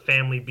right out of the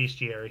family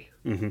bestiary.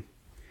 Mm-hmm.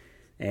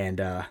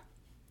 And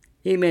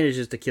he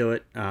manages to kill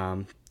it,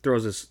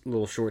 throws his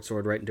little short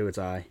sword right into its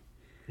eye.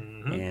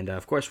 Mm-hmm. And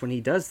of course, when he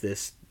does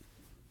this,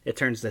 it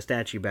turns the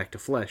statue back to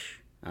flesh.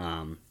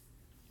 And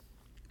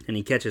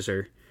he catches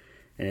her,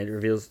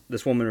 and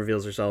this woman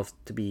reveals herself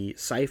to be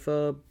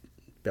Sypha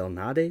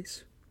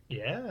Belnades.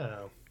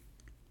 Yeah.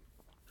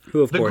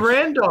 Who, of course,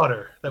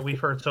 granddaughter that we've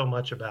heard so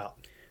much about.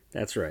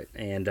 That's right.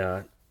 And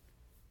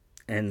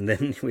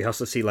then we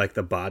also see like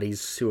the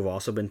bodies who have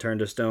also been turned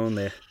to stone.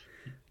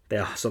 They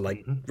also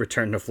like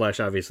return to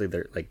flesh. Obviously,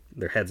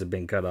 their heads have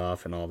been cut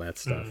off and all that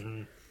stuff.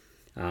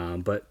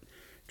 Mm-hmm. But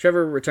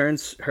Trevor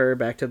returns her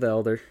back to the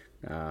Elder,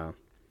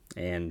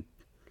 and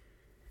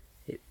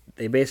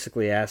they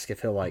basically ask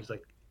if he'll like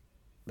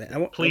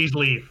please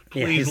leave.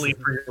 Please leave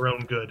for your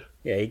own good.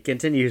 Yeah, he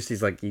continues.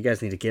 He's like, you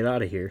guys need to get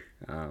out of here.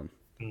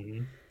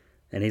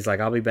 And he's like,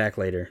 I'll be back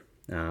later.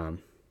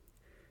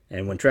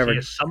 And when Trevor... He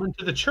is summoned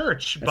to the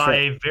church by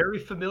a very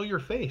familiar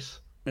face.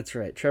 That's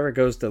right. Trevor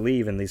goes to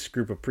leave, and this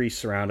group of priests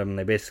surround him, and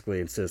they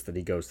basically insist that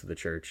he goes to the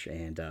church.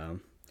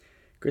 And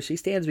Chris, he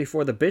stands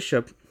before the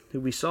bishop, who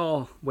we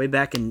saw way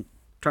back in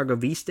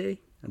Targoviste,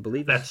 I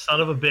believe. That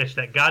son of a bitch,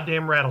 that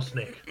goddamn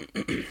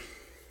rattlesnake.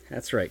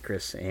 That's right,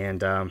 Chris.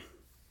 And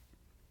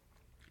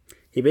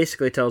he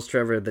basically tells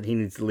Trevor that he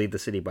needs to leave the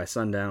city by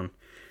sundown,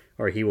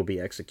 or he will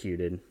be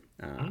executed.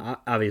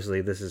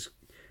 Obviously, this is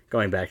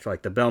going back to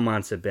like the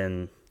Belmonts have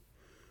been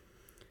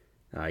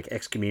like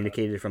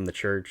excommunicated from the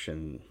church,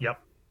 and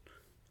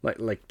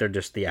like they're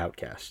just the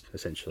outcast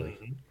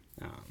essentially.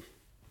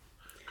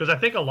 Because I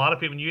think a lot of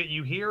people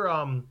you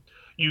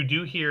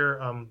do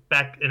hear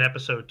back in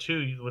episode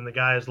 2 when the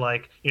guy is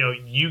like,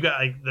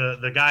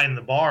 the guy in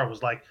the bar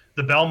was like,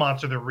 the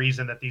Belmonts are the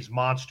reason that these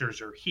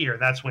monsters are here.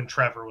 That's when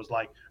Trevor was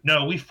like,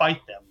 no, we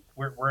fight them.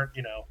 We're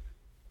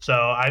So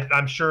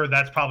I'm sure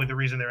that's probably the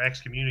reason they're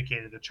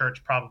excommunicated. The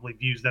church probably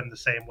views them the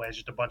same way as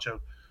just a bunch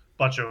of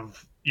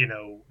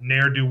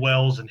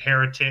ne'er-do-wells and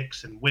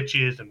heretics and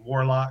witches and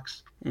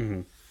warlocks.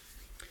 Mm-hmm.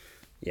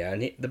 Yeah,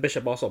 and the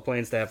bishop also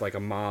plans to have like a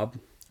mob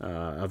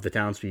of the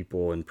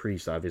townspeople and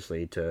priests,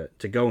 obviously, to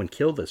go and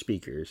kill the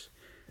speakers.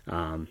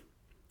 And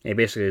he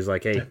basically is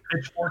like, hey,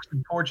 pitchforks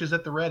and torches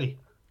at the ready.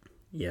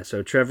 Yeah,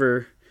 so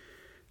Trevor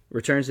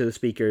returns to the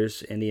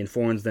speakers, and he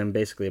informs them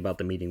basically about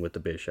the meeting with the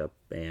bishop.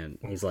 And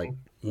he's like,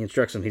 he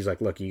instructs them, he's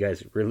like, look, you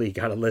guys really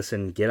got to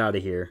listen, get out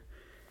of here.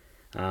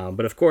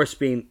 But of course,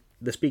 being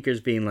the speakers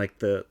being like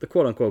the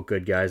quote-unquote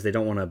good guys, they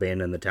don't want to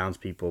abandon the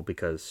townspeople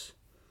because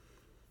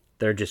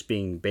they're just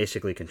being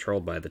basically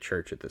controlled by the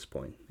church at this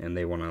point, and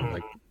they want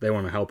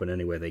to help in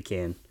any way they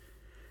can.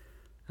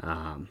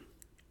 And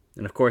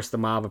of course, the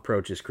mob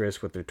approaches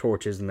Chris with their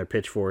torches and their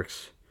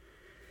pitchforks.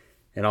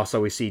 And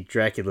also we see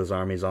Dracula's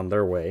armies on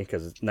their way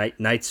because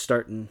night's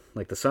starting,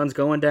 like the sun's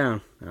going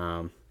down.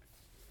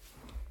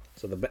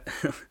 So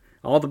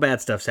all the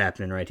bad stuff's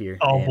happening right here.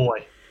 Oh,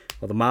 boy.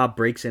 Well, the mob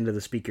breaks into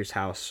the speaker's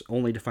house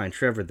only to find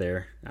Trevor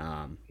there.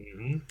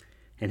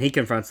 And he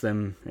confronts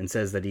them and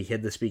says that he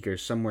hid the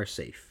speakers somewhere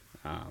safe.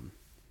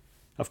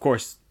 Of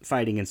course,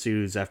 fighting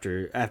ensues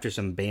after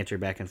some banter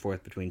back and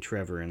forth between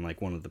Trevor and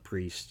like one of the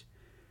priests.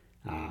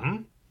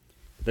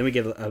 Then we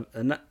get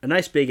a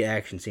nice big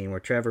action scene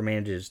where Trevor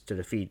manages to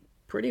defeat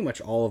pretty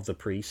much all of the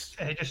priests.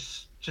 And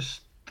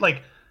just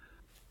like,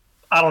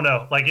 I don't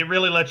know, like it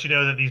really lets you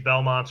know that these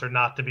Belmonts are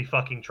not to be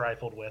fucking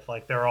trifled with.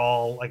 Like they're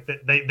all like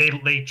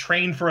they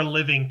train for a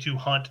living to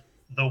hunt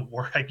the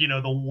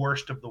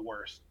worst of the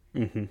worst.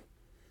 Mm-hmm.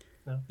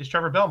 He's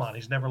Trevor Belmont.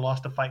 He's never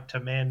lost a fight to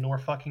man nor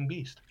fucking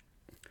beast.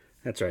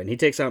 That's right. And he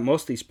takes out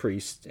most of these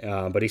priests,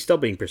 but he's still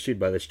being pursued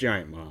by this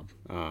giant mob.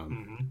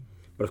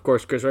 But of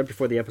course, Chris, right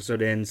before the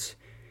episode ends,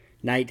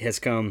 night has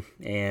come,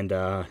 and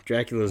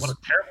Dracula's... What a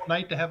terrible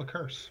night to have a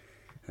curse.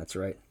 That's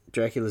right.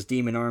 Dracula's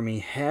demon army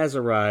has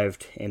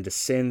arrived and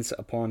descends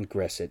upon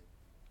Gresset,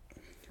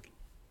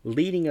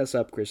 leading us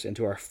up, Chris,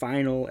 into our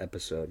final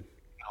episode.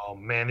 Oh,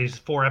 man, these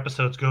 4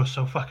 episodes go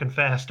so fucking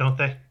fast, don't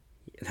they?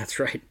 That's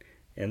right.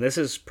 And this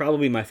is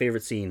probably my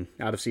favorite scene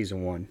out of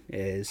season 1.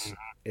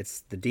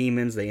 It's the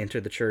demons, they enter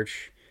the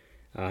church,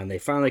 and they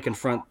finally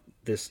confront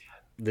this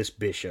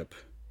bishop.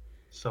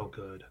 So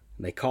good.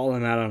 And they call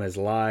him out on his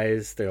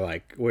lies. They're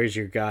like, "Where's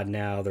your god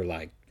now?"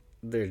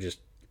 They're just.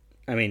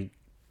 I mean,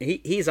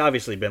 he's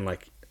obviously been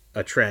like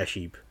a trash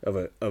heap of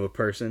a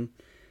person.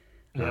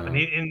 Yeah,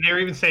 and they're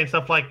even saying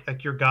stuff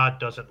like your god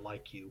doesn't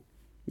like you.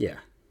 Yeah.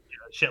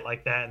 Shit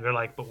like that, and they're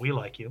like, "But we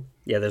like you."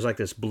 Yeah, there's like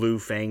this blue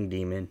fang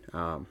demon,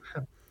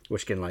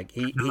 which can like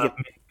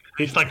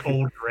he's like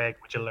old Greg.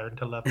 Would you learn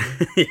to love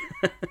me?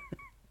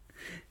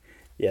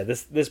 Yeah,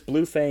 this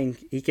blue fang,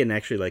 he can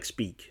actually like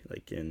speak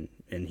like in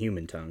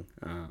human tongue.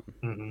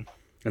 And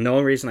the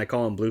only reason I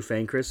call him Blue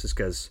Fang, Chris, is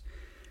because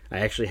I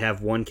actually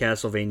have one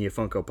Castlevania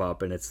Funko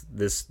Pop, and it's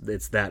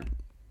that.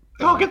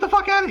 Oh, get the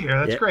fuck out of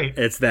here! That's great.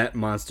 It's that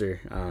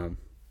monster.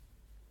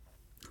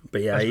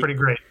 But yeah, that's pretty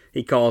great.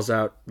 He calls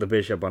out the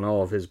bishop on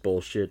all of his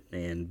bullshit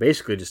and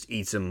basically just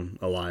eats him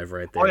alive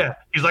right there. Oh yeah,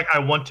 he's like, "I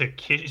want to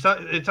kiss."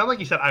 It sounds like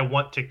he said, "I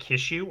want to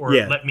kiss you," or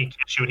 "Let me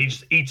kiss you," and he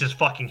just eats his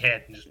fucking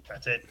head, and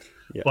that's it.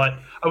 Yeah. But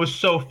I was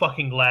so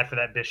fucking glad for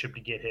that bishop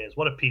to get his.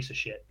 What a piece of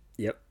shit.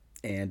 Yep.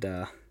 And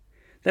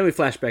then we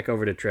flash back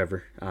over to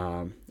Trevor.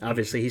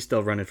 Obviously, he's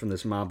still running from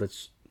this mob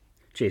that's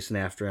chasing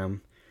after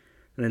him.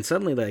 And then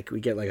suddenly, like, we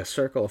get like a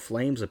circle of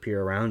flames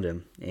appear around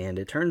him, and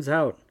it turns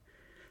out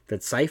that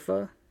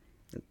Sypha,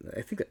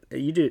 I think that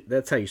you do.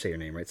 That's how you say your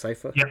name, right?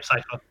 Sypha? Yep,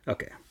 Sypha.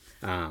 Okay.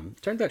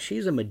 Turns out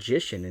she's a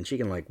magician, and she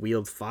can like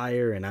wield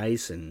fire and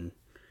ice and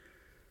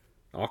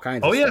all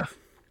kinds of stuff.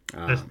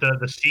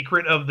 The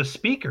secret of the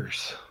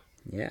speakers.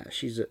 Yeah,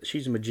 she's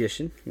a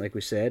magician, like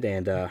we said,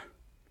 and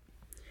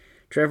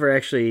Trevor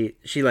actually,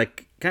 she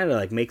like kind of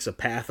like makes a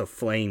path of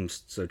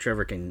flames so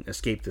Trevor can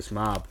escape this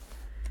mob.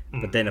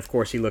 But then, of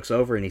course, he looks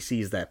over and he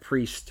sees that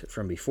priest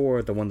from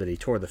before, the one that he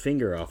tore the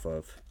finger off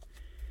of.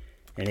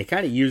 And he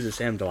kind of uses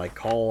him to like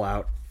call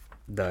out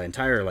the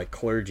entire like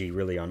clergy,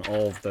 really, on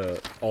all of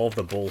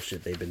the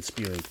bullshit they've been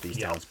spewing to these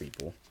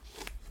townspeople.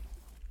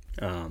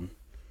 And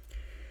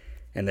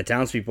the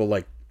townspeople,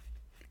 like,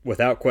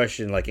 without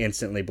question, like,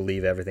 instantly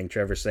believe everything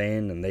Trevor's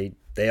saying, and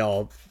they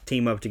all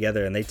team up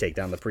together and they take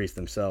down the priest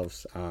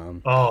themselves.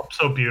 Oh,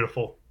 so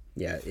beautiful.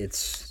 Yeah,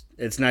 it's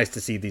nice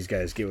to see these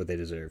guys get what they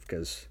deserve,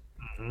 because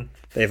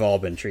they've all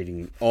been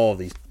treating all of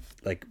these,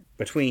 like,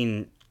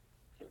 between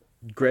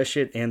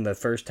Greshit and the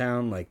first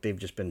town, like, they've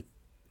just been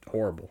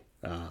horrible.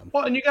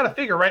 Well, and you got to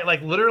figure, right?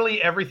 Like, literally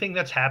everything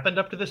that's happened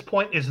up to this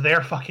point is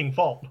their fucking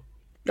fault.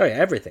 Oh, yeah,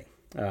 everything.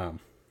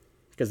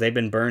 Because they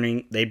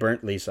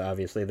burnt Lisa,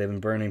 obviously. They've been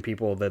burning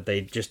people that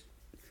they just,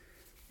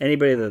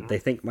 anybody that they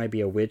think might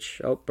be a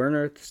witch, burn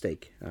her at the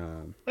stake.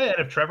 And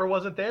if Trevor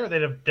wasn't there,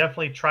 they'd have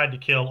definitely tried to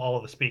kill all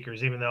of the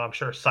speakers, even though I'm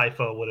sure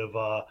Sypha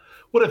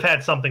would have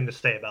had something to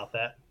say about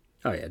that.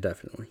 Oh, yeah,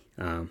 definitely.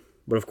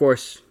 But of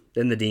course,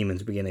 then the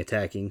demons begin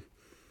attacking.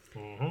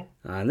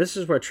 And this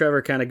is where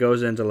Trevor kind of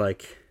goes into,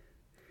 like,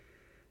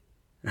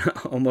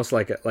 almost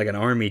like an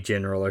army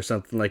general or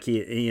something. Like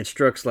he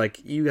instructs, like,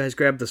 you guys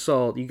grab the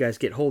salt, you guys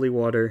get holy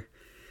water.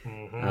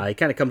 He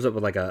kind of comes up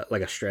with like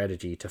a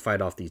strategy to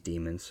fight off these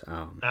demons.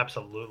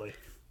 Absolutely.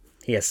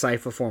 He has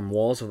Sypha form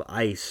walls of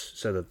ice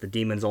so that the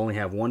demons only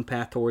have one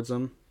path towards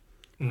them.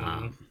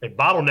 They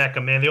bottleneck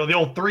them, man. The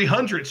old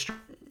 300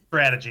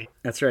 strategy.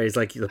 That's right. He's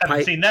like the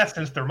haven't seen that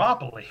since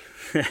Thermopylae.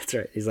 That's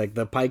right. He's like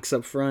the pikes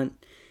up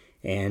front,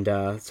 and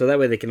so that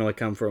way they can only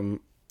come from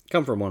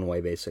one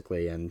way,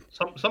 basically. And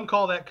some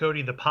call that,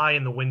 Cody, the pie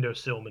in the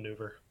windowsill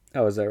maneuver.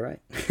 Oh, is that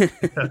right?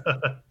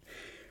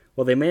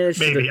 Well, they managed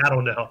maybe I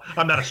don't know.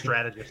 I'm not a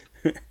strategist.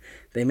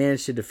 They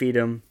managed to defeat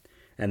him,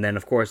 and then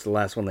of course the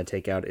last one they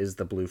take out is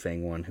the Blue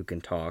Fang one, who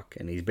can talk,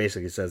 and he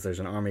basically says there's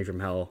an army from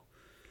hell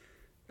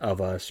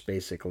of us,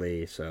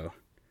 basically. So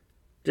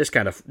just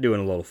kind of doing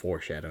a little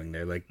foreshadowing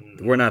there, like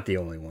we're not the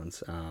only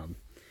ones.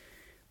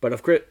 But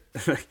of course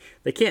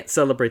they can't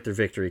celebrate their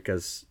victory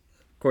because,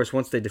 of course,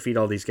 once they defeat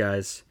all these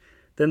guys,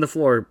 then the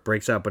floor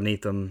breaks out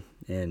beneath them,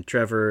 and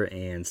Trevor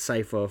and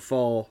Sypha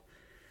fall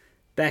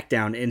back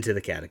down into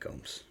the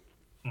catacombs.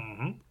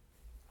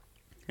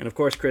 And of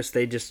course, Chris,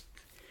 they just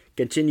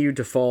continue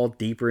to fall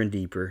deeper and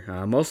deeper,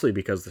 mostly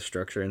because the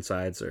structure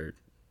insides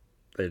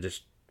they're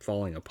just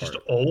falling apart.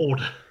 Just old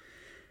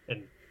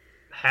and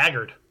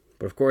haggard.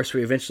 But of course,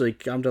 we eventually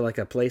come to like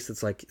a place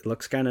that's like, it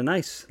looks kind of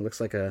nice. It looks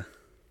like a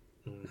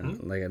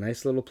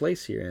nice little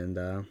place here,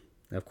 and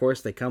of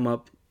course they come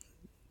up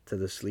to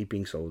the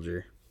sleeping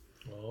soldier.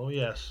 Oh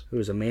yes, who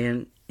is a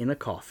man in a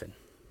coffin.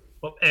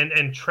 Well,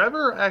 and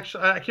Trevor,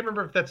 actually, I can't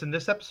remember if that's in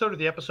this episode or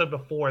the episode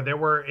before. There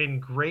were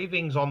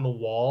engravings on the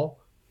wall,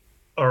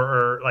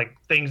 or like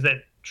things that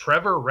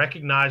Trevor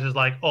recognizes,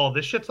 like, oh,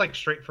 this shit's like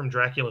straight from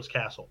Dracula's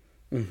castle.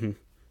 I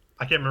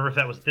can't remember if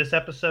that was this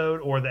episode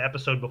or the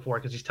episode before,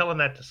 because he's telling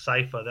that to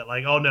Sypha that,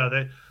 like, oh no,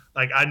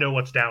 like, I know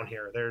what's down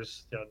here.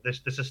 There's,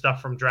 this is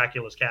stuff from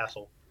Dracula's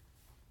castle.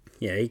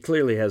 Yeah, he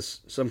clearly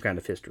has some kind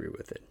of history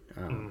with it.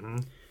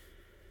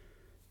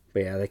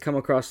 But yeah, they come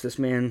across this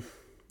man,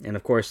 and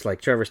of course,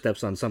 like, Trevor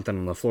steps on something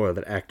on the floor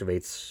that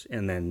activates,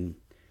 and then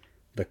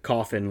the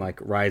coffin, like,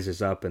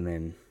 rises up, and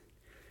then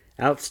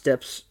out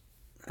steps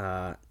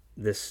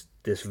this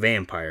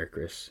vampire,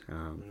 Chris.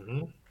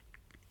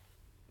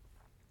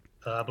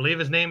 I believe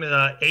his name is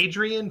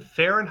Adrian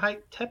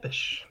Fahrenheit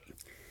Tepish.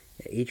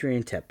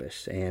 Adrian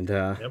Tepish, and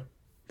Yep.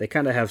 they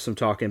kind of have some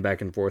talking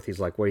back and forth. He's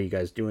like, "What are you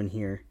guys doing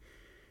here?"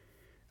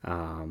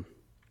 And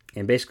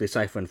basically,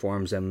 Sypha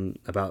informs him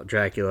about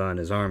Dracula and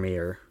his army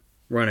are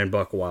running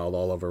buck wild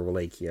all over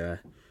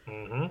Wallachia.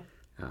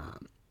 Mm-hmm.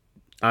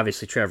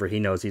 Obviously, Trevor, he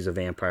knows he's a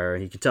vampire.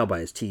 He can tell by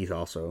his teeth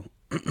also.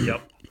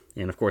 Yep.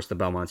 And of course, the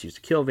Belmonts used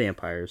to kill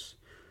vampires,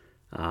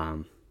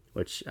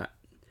 which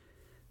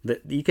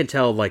you can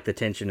tell like the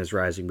tension is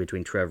rising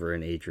between Trevor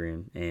and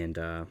Adrian.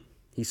 And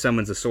he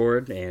summons a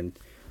sword, and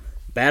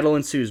battle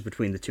ensues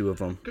between the two of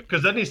them.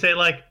 Because doesn't he say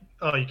like,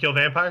 "Oh, you kill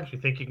vampires? You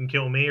think you can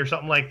kill me?" or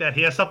something like that?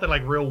 He has something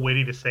like real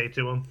witty to say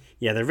to him.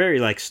 Yeah, they're very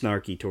like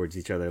snarky towards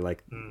each other.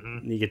 Like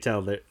you could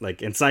tell that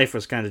like, and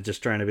Sypha's kind of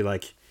just trying to be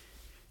like,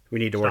 "We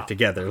need to work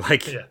together.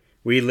 Like,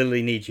 we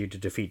literally need you to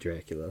defeat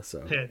Dracula."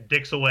 So yeah,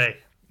 dicks away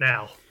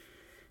now.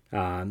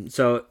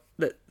 So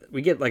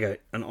we get like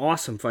an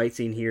awesome fight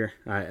scene here.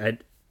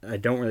 I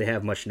don't really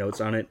have much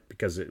notes on it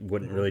because it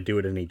wouldn't really do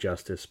it any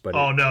justice. But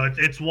no,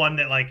 it's one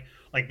that like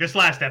this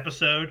last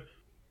episode.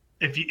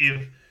 If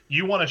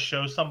you want to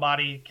show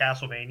somebody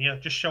Castlevania,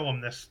 just show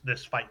them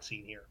this fight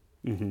scene here.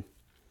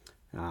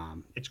 Mm-hmm.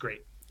 It's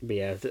great. But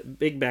yeah, it's a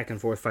big back and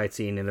forth fight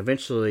scene, and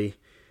eventually,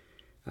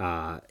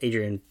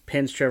 Adrian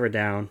pins Trevor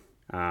down.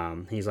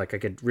 He's like, "I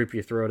could rip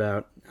your throat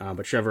out,"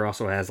 but Trevor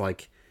also has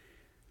like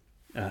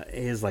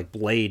his like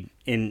blade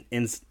in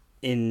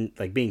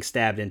like being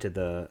stabbed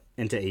into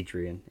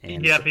Adrian.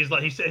 And yeah, he's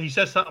like he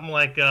says something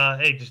like,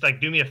 "Hey, just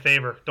like do me a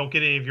favor, don't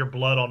get any of your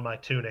blood on my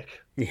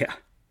tunic." Yeah,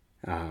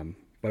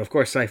 but of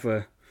course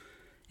Sypha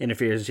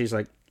interferes. She's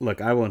like, "Look,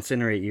 I will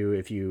incinerate you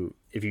if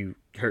you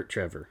hurt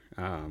Trevor."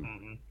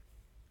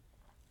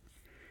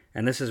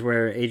 And this is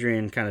where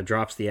Adrian kind of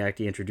drops the act.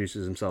 He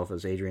introduces himself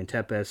as Adrian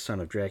Tepes, son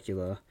of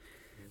Dracula,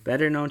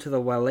 better known to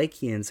the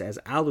Wallachians as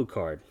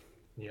Alucard.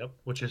 Yep,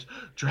 which is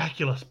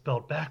Dracula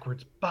spelled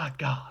backwards. By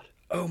God.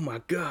 Oh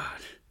my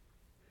God.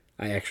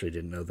 I actually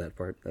didn't know that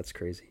part. That's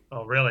crazy.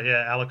 Oh, really?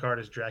 Yeah, Alucard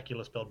is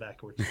Dracula spelled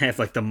backwards. I have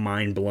like the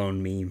mind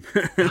blown meme.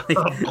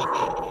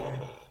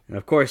 And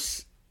of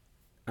course,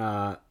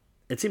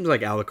 it seems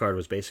like Alucard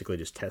was basically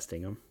just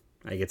testing him.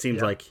 Like it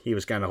seems like he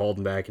was kind of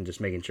holding back and just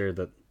making sure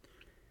that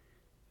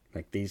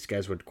like these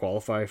guys would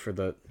qualify for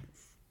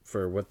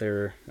what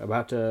they're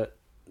about to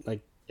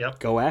like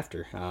go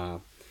after.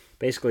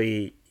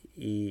 Basically,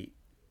 he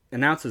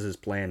announces his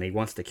plan. He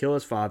wants to kill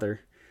his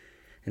father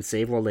and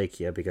save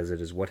Wallachia because it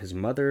is what his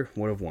mother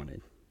would have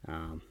wanted.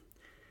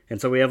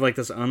 And so we have like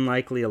this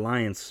unlikely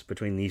alliance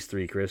between these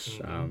three, Chris.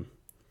 And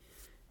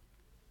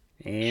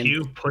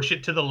cue Push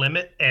It to the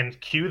Limit and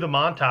cue the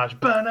montage.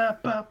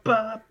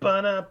 Ba-na-ba-ba,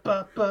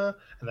 ba-na-ba-ba.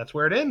 And that's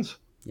where it ends.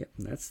 Yep,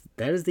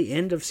 that is the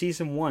end of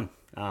season 1.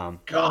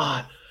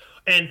 God.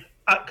 And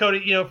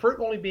Cody, for it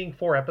only being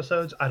 4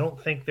 episodes, I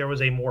don't think there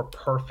was a more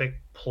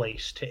perfect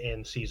place to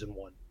end season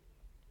 1.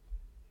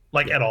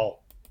 At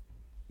all.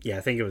 Yeah,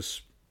 I think it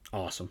was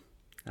awesome.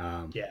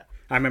 Yeah.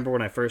 I remember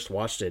when I first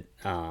watched it,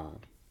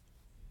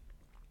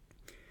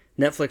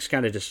 Netflix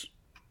kind of just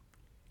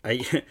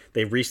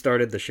they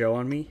restarted the show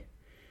on me.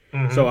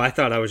 Mm-hmm. So I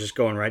thought I was just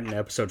going right into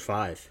episode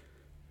 5.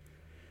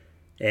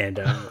 And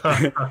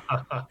and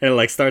it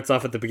like starts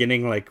off at the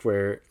beginning, like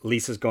where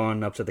Lisa's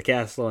going up to the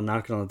castle and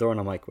knocking on the door, and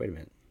I'm like, wait a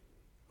minute.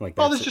 I'm like,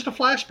 this is just a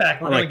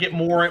flashback. We're gonna get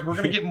more. We're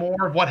gonna get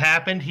more of what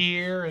happened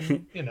here,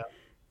 and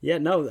Yeah,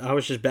 no, I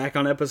was just back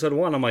on episode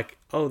 1. I'm like,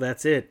 oh,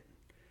 that's it.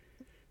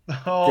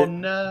 Oh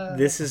no,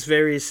 this is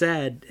very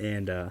sad,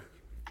 and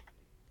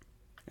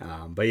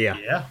but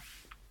yeah,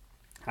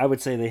 I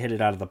would say they hit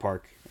it out of the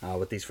park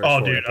with these first 4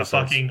 episodes. A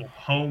fucking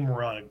home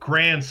run,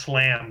 grand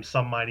slam,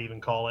 some might even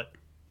call it.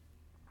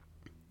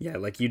 Yeah,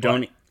 like you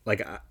don't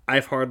like.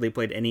 I've hardly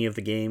played any of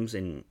the games,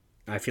 and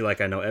I feel like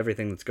I know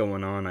everything that's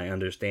going on. I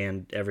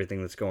understand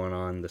everything that's going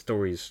on. The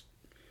story's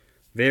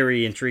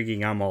very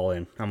intriguing. I'm all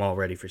in. I'm all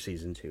ready for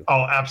season 2.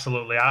 Oh,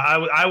 absolutely.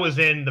 I was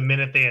in the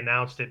minute they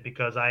announced it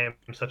because I am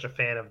such a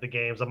fan of the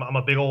games. I'm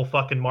a big old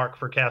fucking mark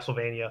for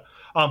Castlevania,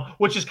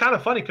 which is kind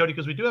of funny, Cody,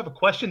 because we do have a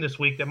question this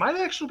week that might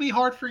actually be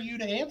hard for you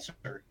to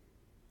answer.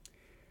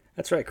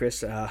 That's right,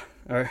 Chris.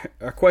 Our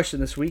question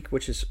this week,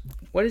 which is,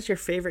 what is your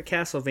favorite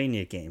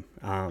Castlevania game?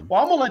 Well, I'm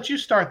going to let you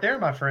start there,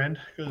 my friend.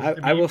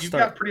 I will you've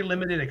start. Got pretty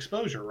limited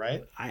exposure,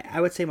 right? I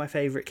would say my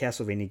favorite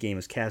Castlevania game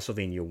is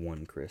Castlevania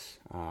 1, Chris.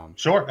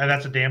 Sure, and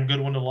that's a damn good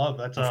one to love.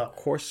 That's Of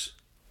course.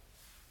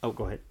 Oh,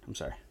 go ahead. I'm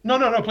sorry.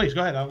 No, please,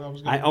 go ahead.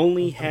 I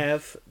only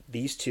have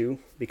these 2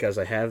 because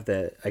I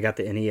got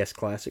the NES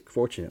Classic,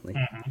 fortunately.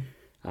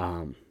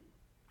 Mm-hmm.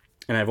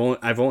 And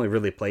I've only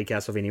really played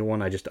Castlevania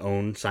 1. I just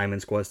own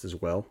Simon's Quest as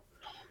well.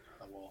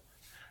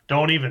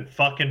 Don't even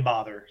fucking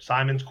bother.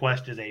 Simon's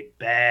Quest is a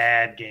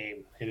bad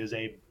game. It is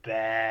a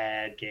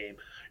bad game.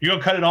 You're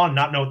gonna cut it on and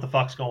not know what the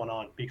fuck's going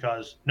on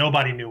because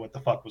nobody knew what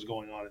the fuck was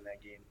going on in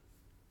that game.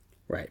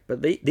 Right,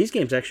 but these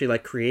games actually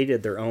like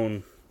created their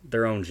own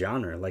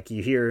genre. Like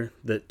you hear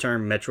the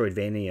term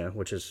Metroidvania,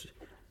 which is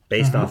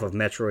based off of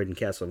Metroid and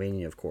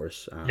Castlevania, of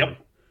course. Yep.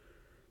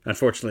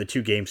 Unfortunately,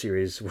 2 game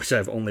series, which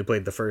I've only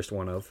played the first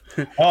one of.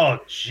 Oh,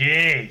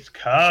 jeez,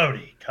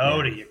 Cody,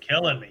 Yeah. you're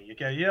killing me.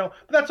 But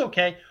that's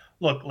okay.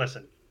 Look,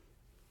 listen.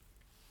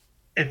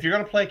 If you're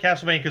gonna play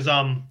Castlevania, because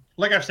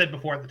like I've said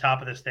before at the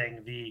top of this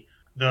thing,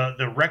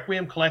 the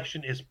Requiem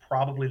collection is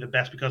probably the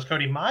best because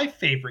Cody, my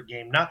favorite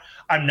game, not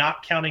I'm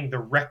not counting the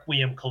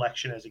Requiem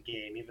collection as a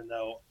game, even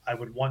though I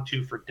would want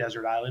to for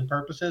Desert Island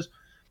purposes.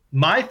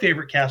 My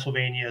favorite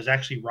Castlevania is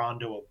actually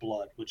Rondo of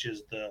Blood, which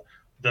is the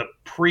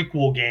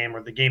prequel game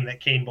or the game that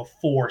came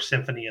before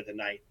Symphony of the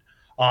Night.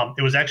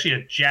 It was actually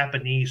a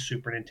Japanese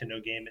Super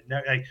Nintendo game.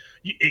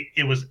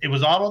 It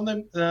was out on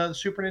the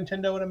Super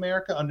Nintendo in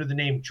America under the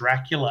name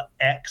Dracula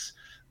X,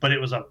 but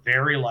it was a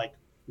very like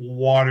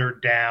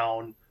watered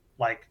down,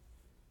 like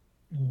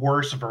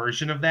worse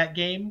version of that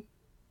game.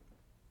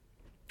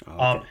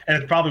 Oh, okay. And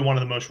it's probably one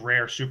of the most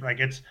rare super.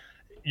 Like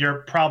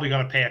you're probably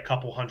going to pay a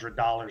couple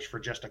 $100s for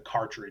just a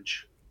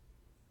cartridge,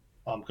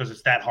 because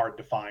it's that hard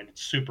to find.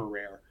 It's super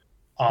rare.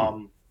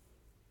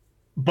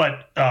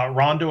 But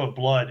Rondo of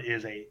Blood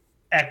is a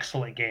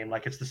excellent game.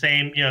 Like it's the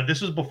same.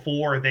 This is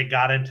before they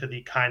got into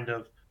the kind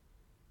of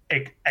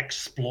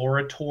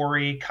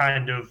exploratory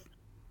kind of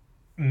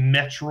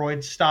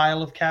Metroid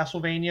style of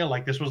Castlevania.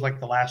 Like this was like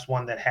the last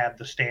one that had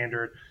the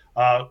standard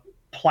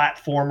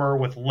platformer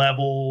with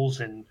levels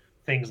and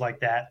things like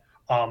that.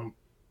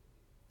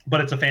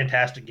 But it's a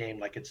fantastic game.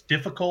 Like it's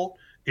difficult.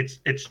 It's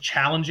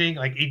challenging.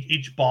 Like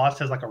each boss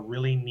has like a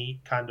really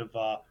neat kind of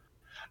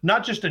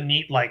not just a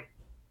neat like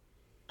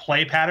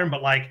play pattern,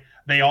 but like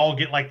they all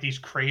get like these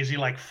crazy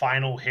like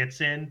final hits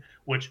in,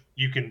 which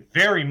you can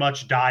very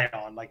much die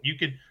on. Like you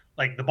could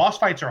like the boss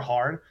fights are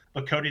hard,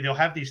 but Cody, they'll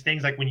have these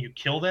things like when you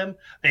kill them,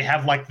 they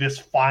have like this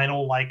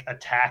final like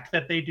attack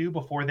that they do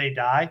before they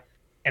die,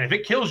 and if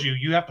it kills you,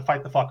 you have to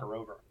fight the fucker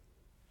over.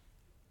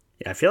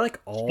 Yeah, I feel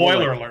like all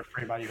Spoiler like, alert for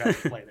anybody who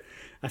hasn't played it.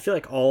 I feel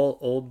like all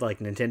old like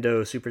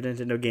Nintendo, Super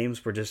Nintendo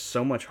games were just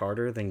so much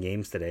harder than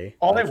games today.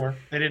 All Like, they were,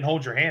 they didn't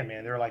hold your hand,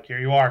 man. They were like, here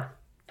you are,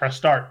 press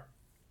start,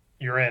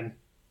 you're in.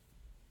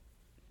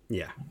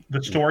 yeah,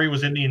 The story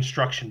was in the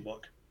instruction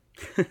book.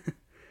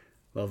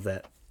 love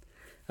that.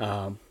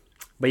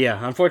 But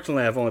yeah,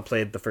 unfortunately, I've only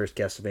played the first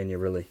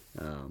Castlevania. Really,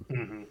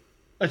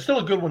 It's still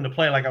a good one to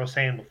play. Like I was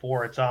saying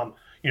before, it's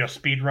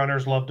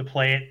speedrunners love to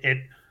play it.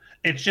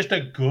 It's just a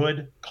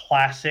good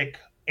classic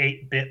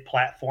 8-bit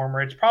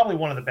platformer. It's probably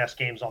one of the best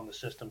games on the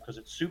system because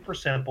it's super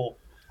simple.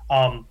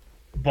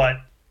 But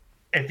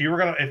if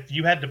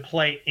you had to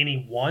play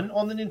any one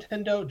on the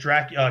Nintendo,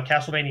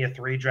 Castlevania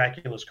 3,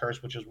 Dracula's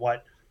Curse, which is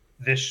what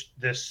this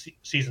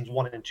seasons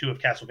 1 and 2 of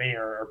Castlevania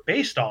are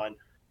based on,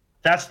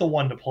 that's the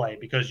one to play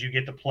because you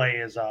get to play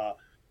as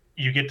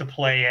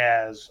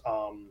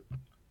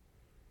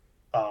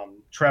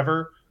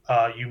Trevor.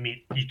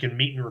 You can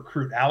meet and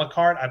recruit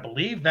Alucard. I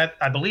believe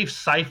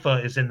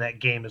Sypha is in that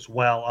game as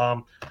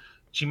well.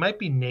 She might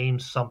be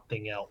named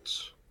something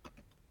else.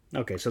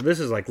 okay, so this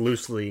is like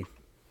loosely,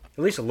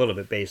 at least a little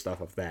bit based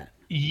off of that.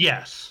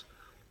 Yes.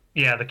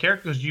 Yeah, the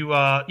characters you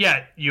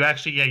play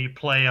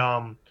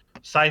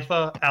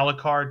Sypha,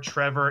 Alucard,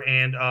 Trevor,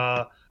 and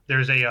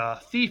there's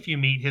a thief you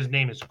meet. His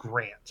name is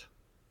Grant.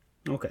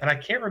 Okay, And I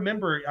can't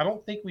remember. I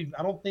don't think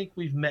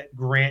we've met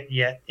Grant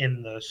yet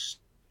in the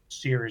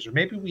series, or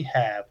maybe we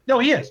have. No,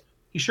 he is.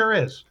 He sure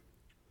is.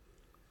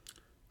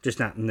 just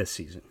not in this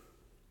season.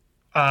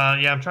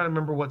 Yeah, I'm trying to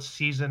remember what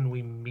season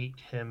we meet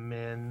him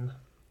in.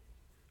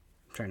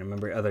 I'm trying to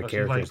remember other He,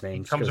 characters' he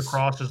names. comes 'Cause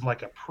across as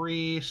like a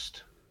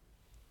priest.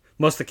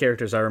 most of the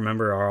characters I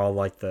remember are all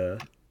like the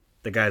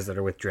guys that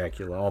are with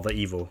Dracula, all the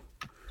evil.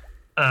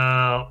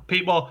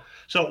 People.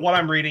 So what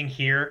I'm reading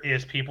here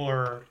is people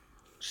are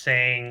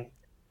saying,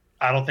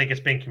 I don't think it's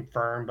been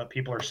confirmed, but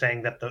people are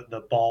saying that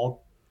the bald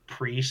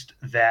priest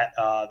that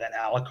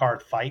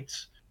Alucard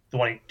fights, the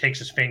one he takes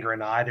his finger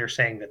and eye, they're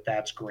saying that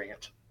that's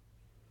Grant.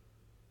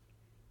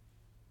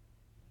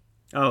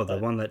 Oh, the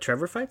one that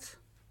Trevor fights?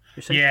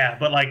 You're saying? Yeah,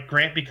 but like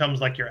Grant becomes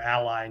like your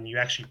ally, and you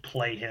actually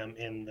play him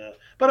in the.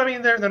 But I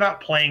mean, they're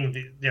not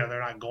playing they're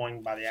not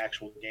going by the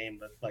actual game.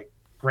 But like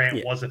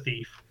Grant was a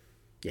thief.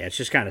 Yeah, it's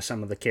just kind of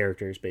some of the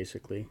characters,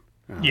 basically.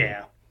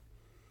 Yeah.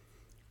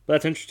 But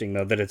that's interesting,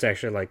 though, that it's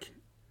actually, like,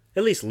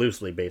 at least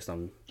loosely based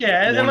on...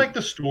 Yeah, and like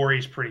the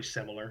story's pretty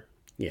similar.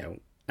 Yeah,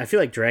 I feel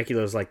like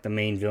Dracula's, like, the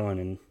main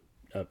villain,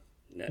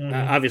 and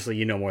obviously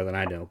you know more than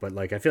I know, but,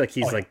 like, I feel like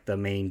he's, like, the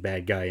main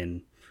bad guy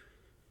in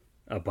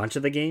a bunch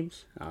of the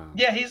games.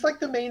 Yeah, he's,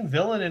 like, the main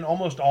villain in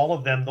almost all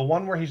of them. The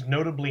one where he's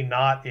notably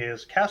not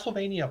is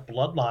Castlevania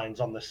Bloodlines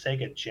on the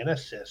Sega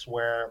Genesis,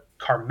 where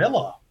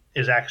Carmilla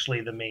is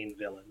actually the main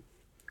villain.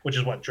 Which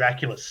is what,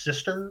 Dracula's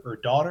sister or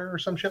daughter or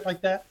some shit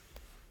like that?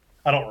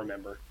 I don't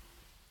remember.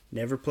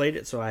 Never played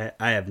it, so I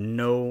have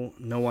no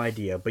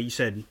idea. But you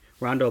said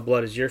Rondo of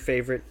Blood is your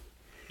favorite.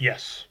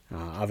 Yes.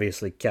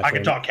 Obviously, Castlevania. I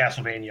could talk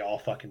Castlevania all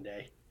fucking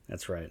day.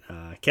 That's right.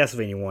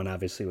 Castlevania 1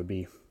 obviously would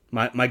be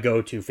my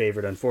go-to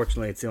favorite.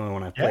 Unfortunately, it's the only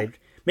one I played.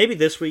 Maybe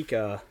this week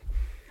I'll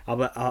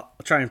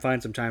try and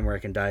find some time where I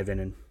can dive in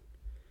and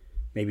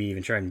maybe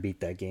even try and beat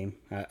that game.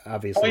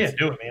 Obviously,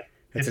 do it, man.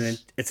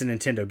 It's a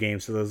Nintendo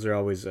game, so those are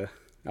always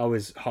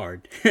always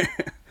hard.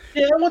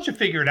 Yeah, once you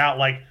figure it out,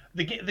 like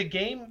the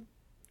game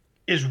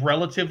is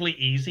relatively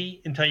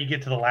easy until you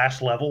get to the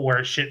last level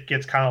where shit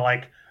gets kind of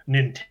like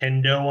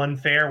Nintendo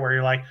unfair, where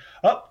you're like,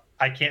 oh,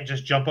 I can't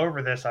just jump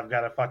over this. I've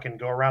got to fucking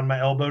go around my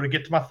elbow to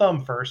get to my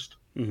thumb first.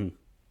 Mm-hmm.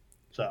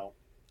 So,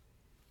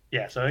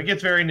 yeah, so it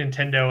gets very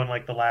Nintendo in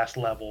like the last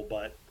level,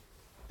 but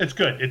it's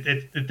good.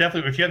 It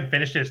definitely, if you haven't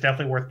finished it, it's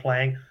definitely worth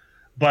playing.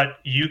 But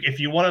if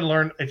you want to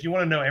learn, if you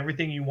want to know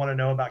everything you want to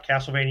know about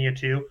Castlevania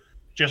 2,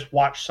 just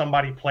watch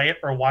somebody play it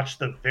or watch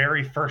the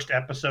very first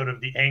episode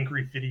of The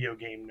Angry Video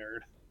Game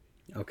Nerd.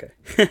 Okay.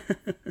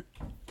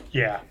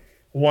 Yeah,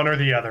 one or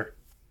the other.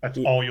 That's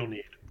all you'll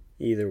need.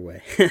 Either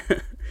way.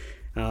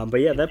 But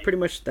yeah,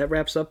 that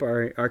wraps up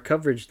our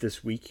coverage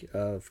this week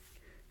of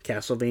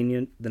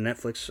Castlevania, the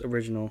Netflix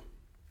original.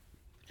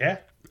 Yeah,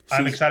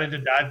 I'm excited to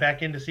dive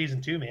back into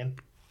season 2, man.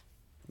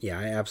 Yeah,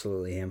 I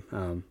absolutely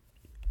am.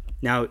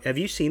 Now, have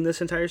you seen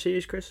this entire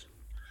series, Chris?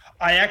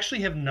 I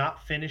actually have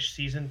not finished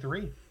season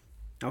 3.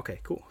 Okay,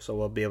 cool. So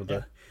we'll be able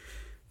to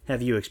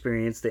have you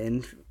experience the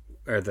end,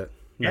 or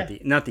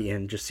not the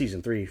end, just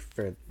season 3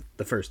 for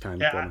the first time.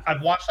 Yeah,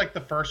 I've watched like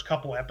the first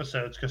couple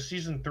episodes because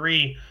season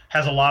 3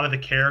 has a lot of the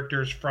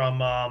characters from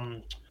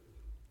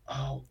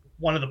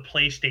one of the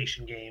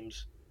PlayStation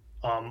games.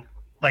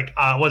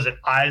 Was it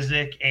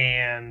Isaac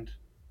and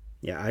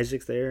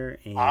Isaac's there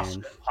and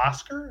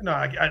Oscar? No,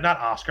 not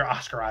Oscar.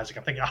 Oscar Isaac.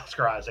 I'm thinking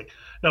Oscar Isaac.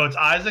 No, it's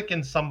Isaac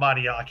and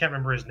somebody else. I can't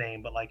remember his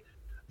name, but like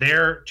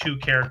they're two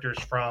characters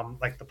from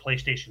like the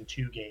PlayStation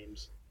 2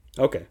 games.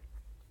 Okay,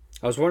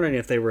 I was wondering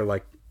if they were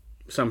like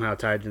somehow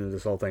tied into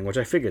this whole thing, which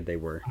I figured they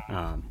were.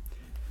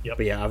 Yep.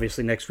 But yeah,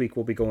 obviously next week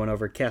we'll be going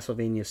over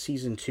Castlevania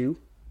Season 2.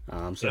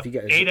 So if you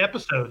guys 8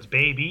 episodes,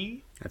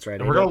 baby. That's right.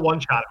 And we're going one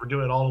shot. We're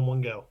doing it all in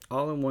one go.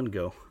 All in one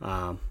go.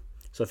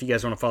 So if you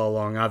guys want to follow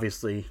along,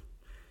 obviously,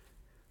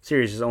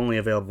 series is only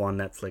available on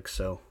Netflix.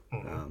 So,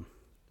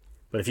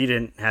 but if you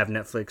didn't have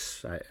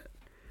Netflix,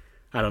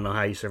 I don't know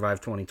how you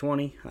survived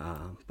 2020.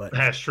 But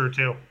that's true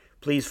too.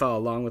 Please follow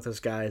along with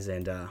us, guys,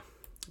 and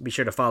be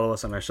sure to follow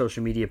us on our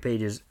social media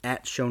pages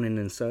at Shonen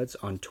and Suds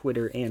on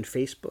Twitter and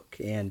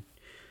Facebook. And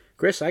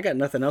Chris, I got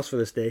nothing else for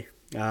this day.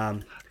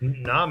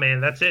 Nah,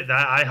 man, that's it.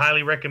 I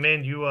highly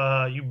recommend you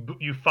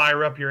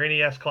fire up your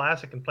NES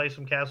Classic and play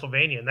some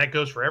Castlevania, and that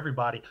goes for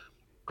everybody.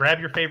 Grab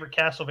your favorite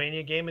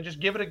Castlevania game and just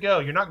give it a go.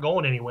 You're not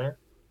going anywhere.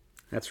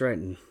 That's right.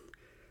 And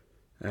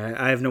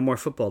I have no more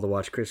football to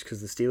watch, Chris,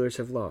 because the Steelers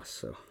have lost.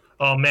 So.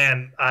 Oh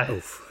man,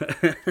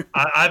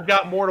 I've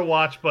got more to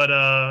watch, but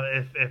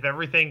if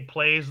everything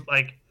plays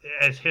like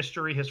as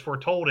history has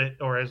foretold it,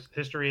 or as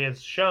history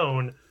has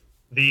shown,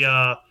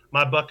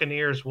 my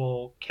Buccaneers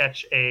will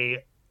catch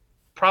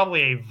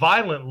probably a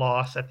violent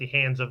loss at the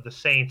hands of the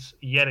Saints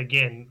yet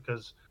again,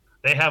 because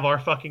they have our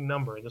fucking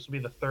number. This will be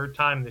the third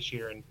time this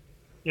year, and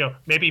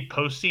maybe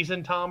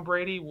postseason Tom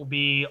Brady will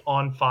be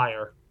on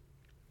fire.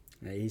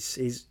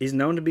 He's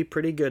known to be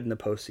pretty good in the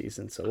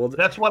postseason, so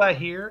that's what I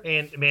hear.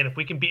 And man, if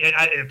we can beat,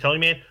 I'm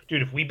telling you, man,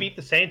 dude, if we beat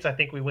the Saints, I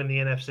think we win the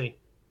NFC.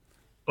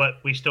 But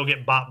we still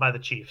get bought by the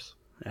Chiefs.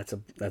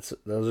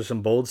 Those are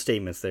some bold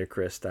statements there,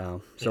 Chris.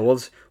 So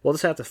we'll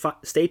just have to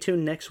stay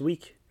tuned next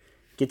week.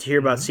 Get to hear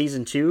about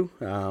season 2.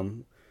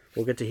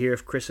 We'll get to hear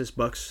if Chris's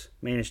Bucks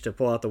managed to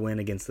pull out the win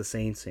against the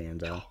Saints,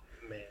 and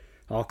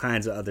all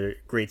kinds of other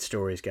great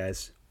stories,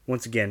 guys.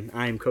 Once again,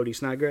 I am Cody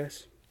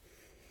Snodgrass.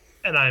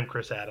 And I am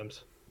Chris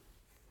Adams.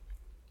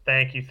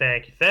 Thank you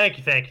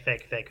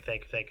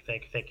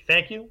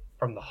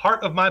from the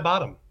heart of my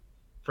bottom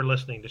for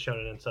listening to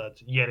Shonen and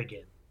Suds yet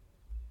again.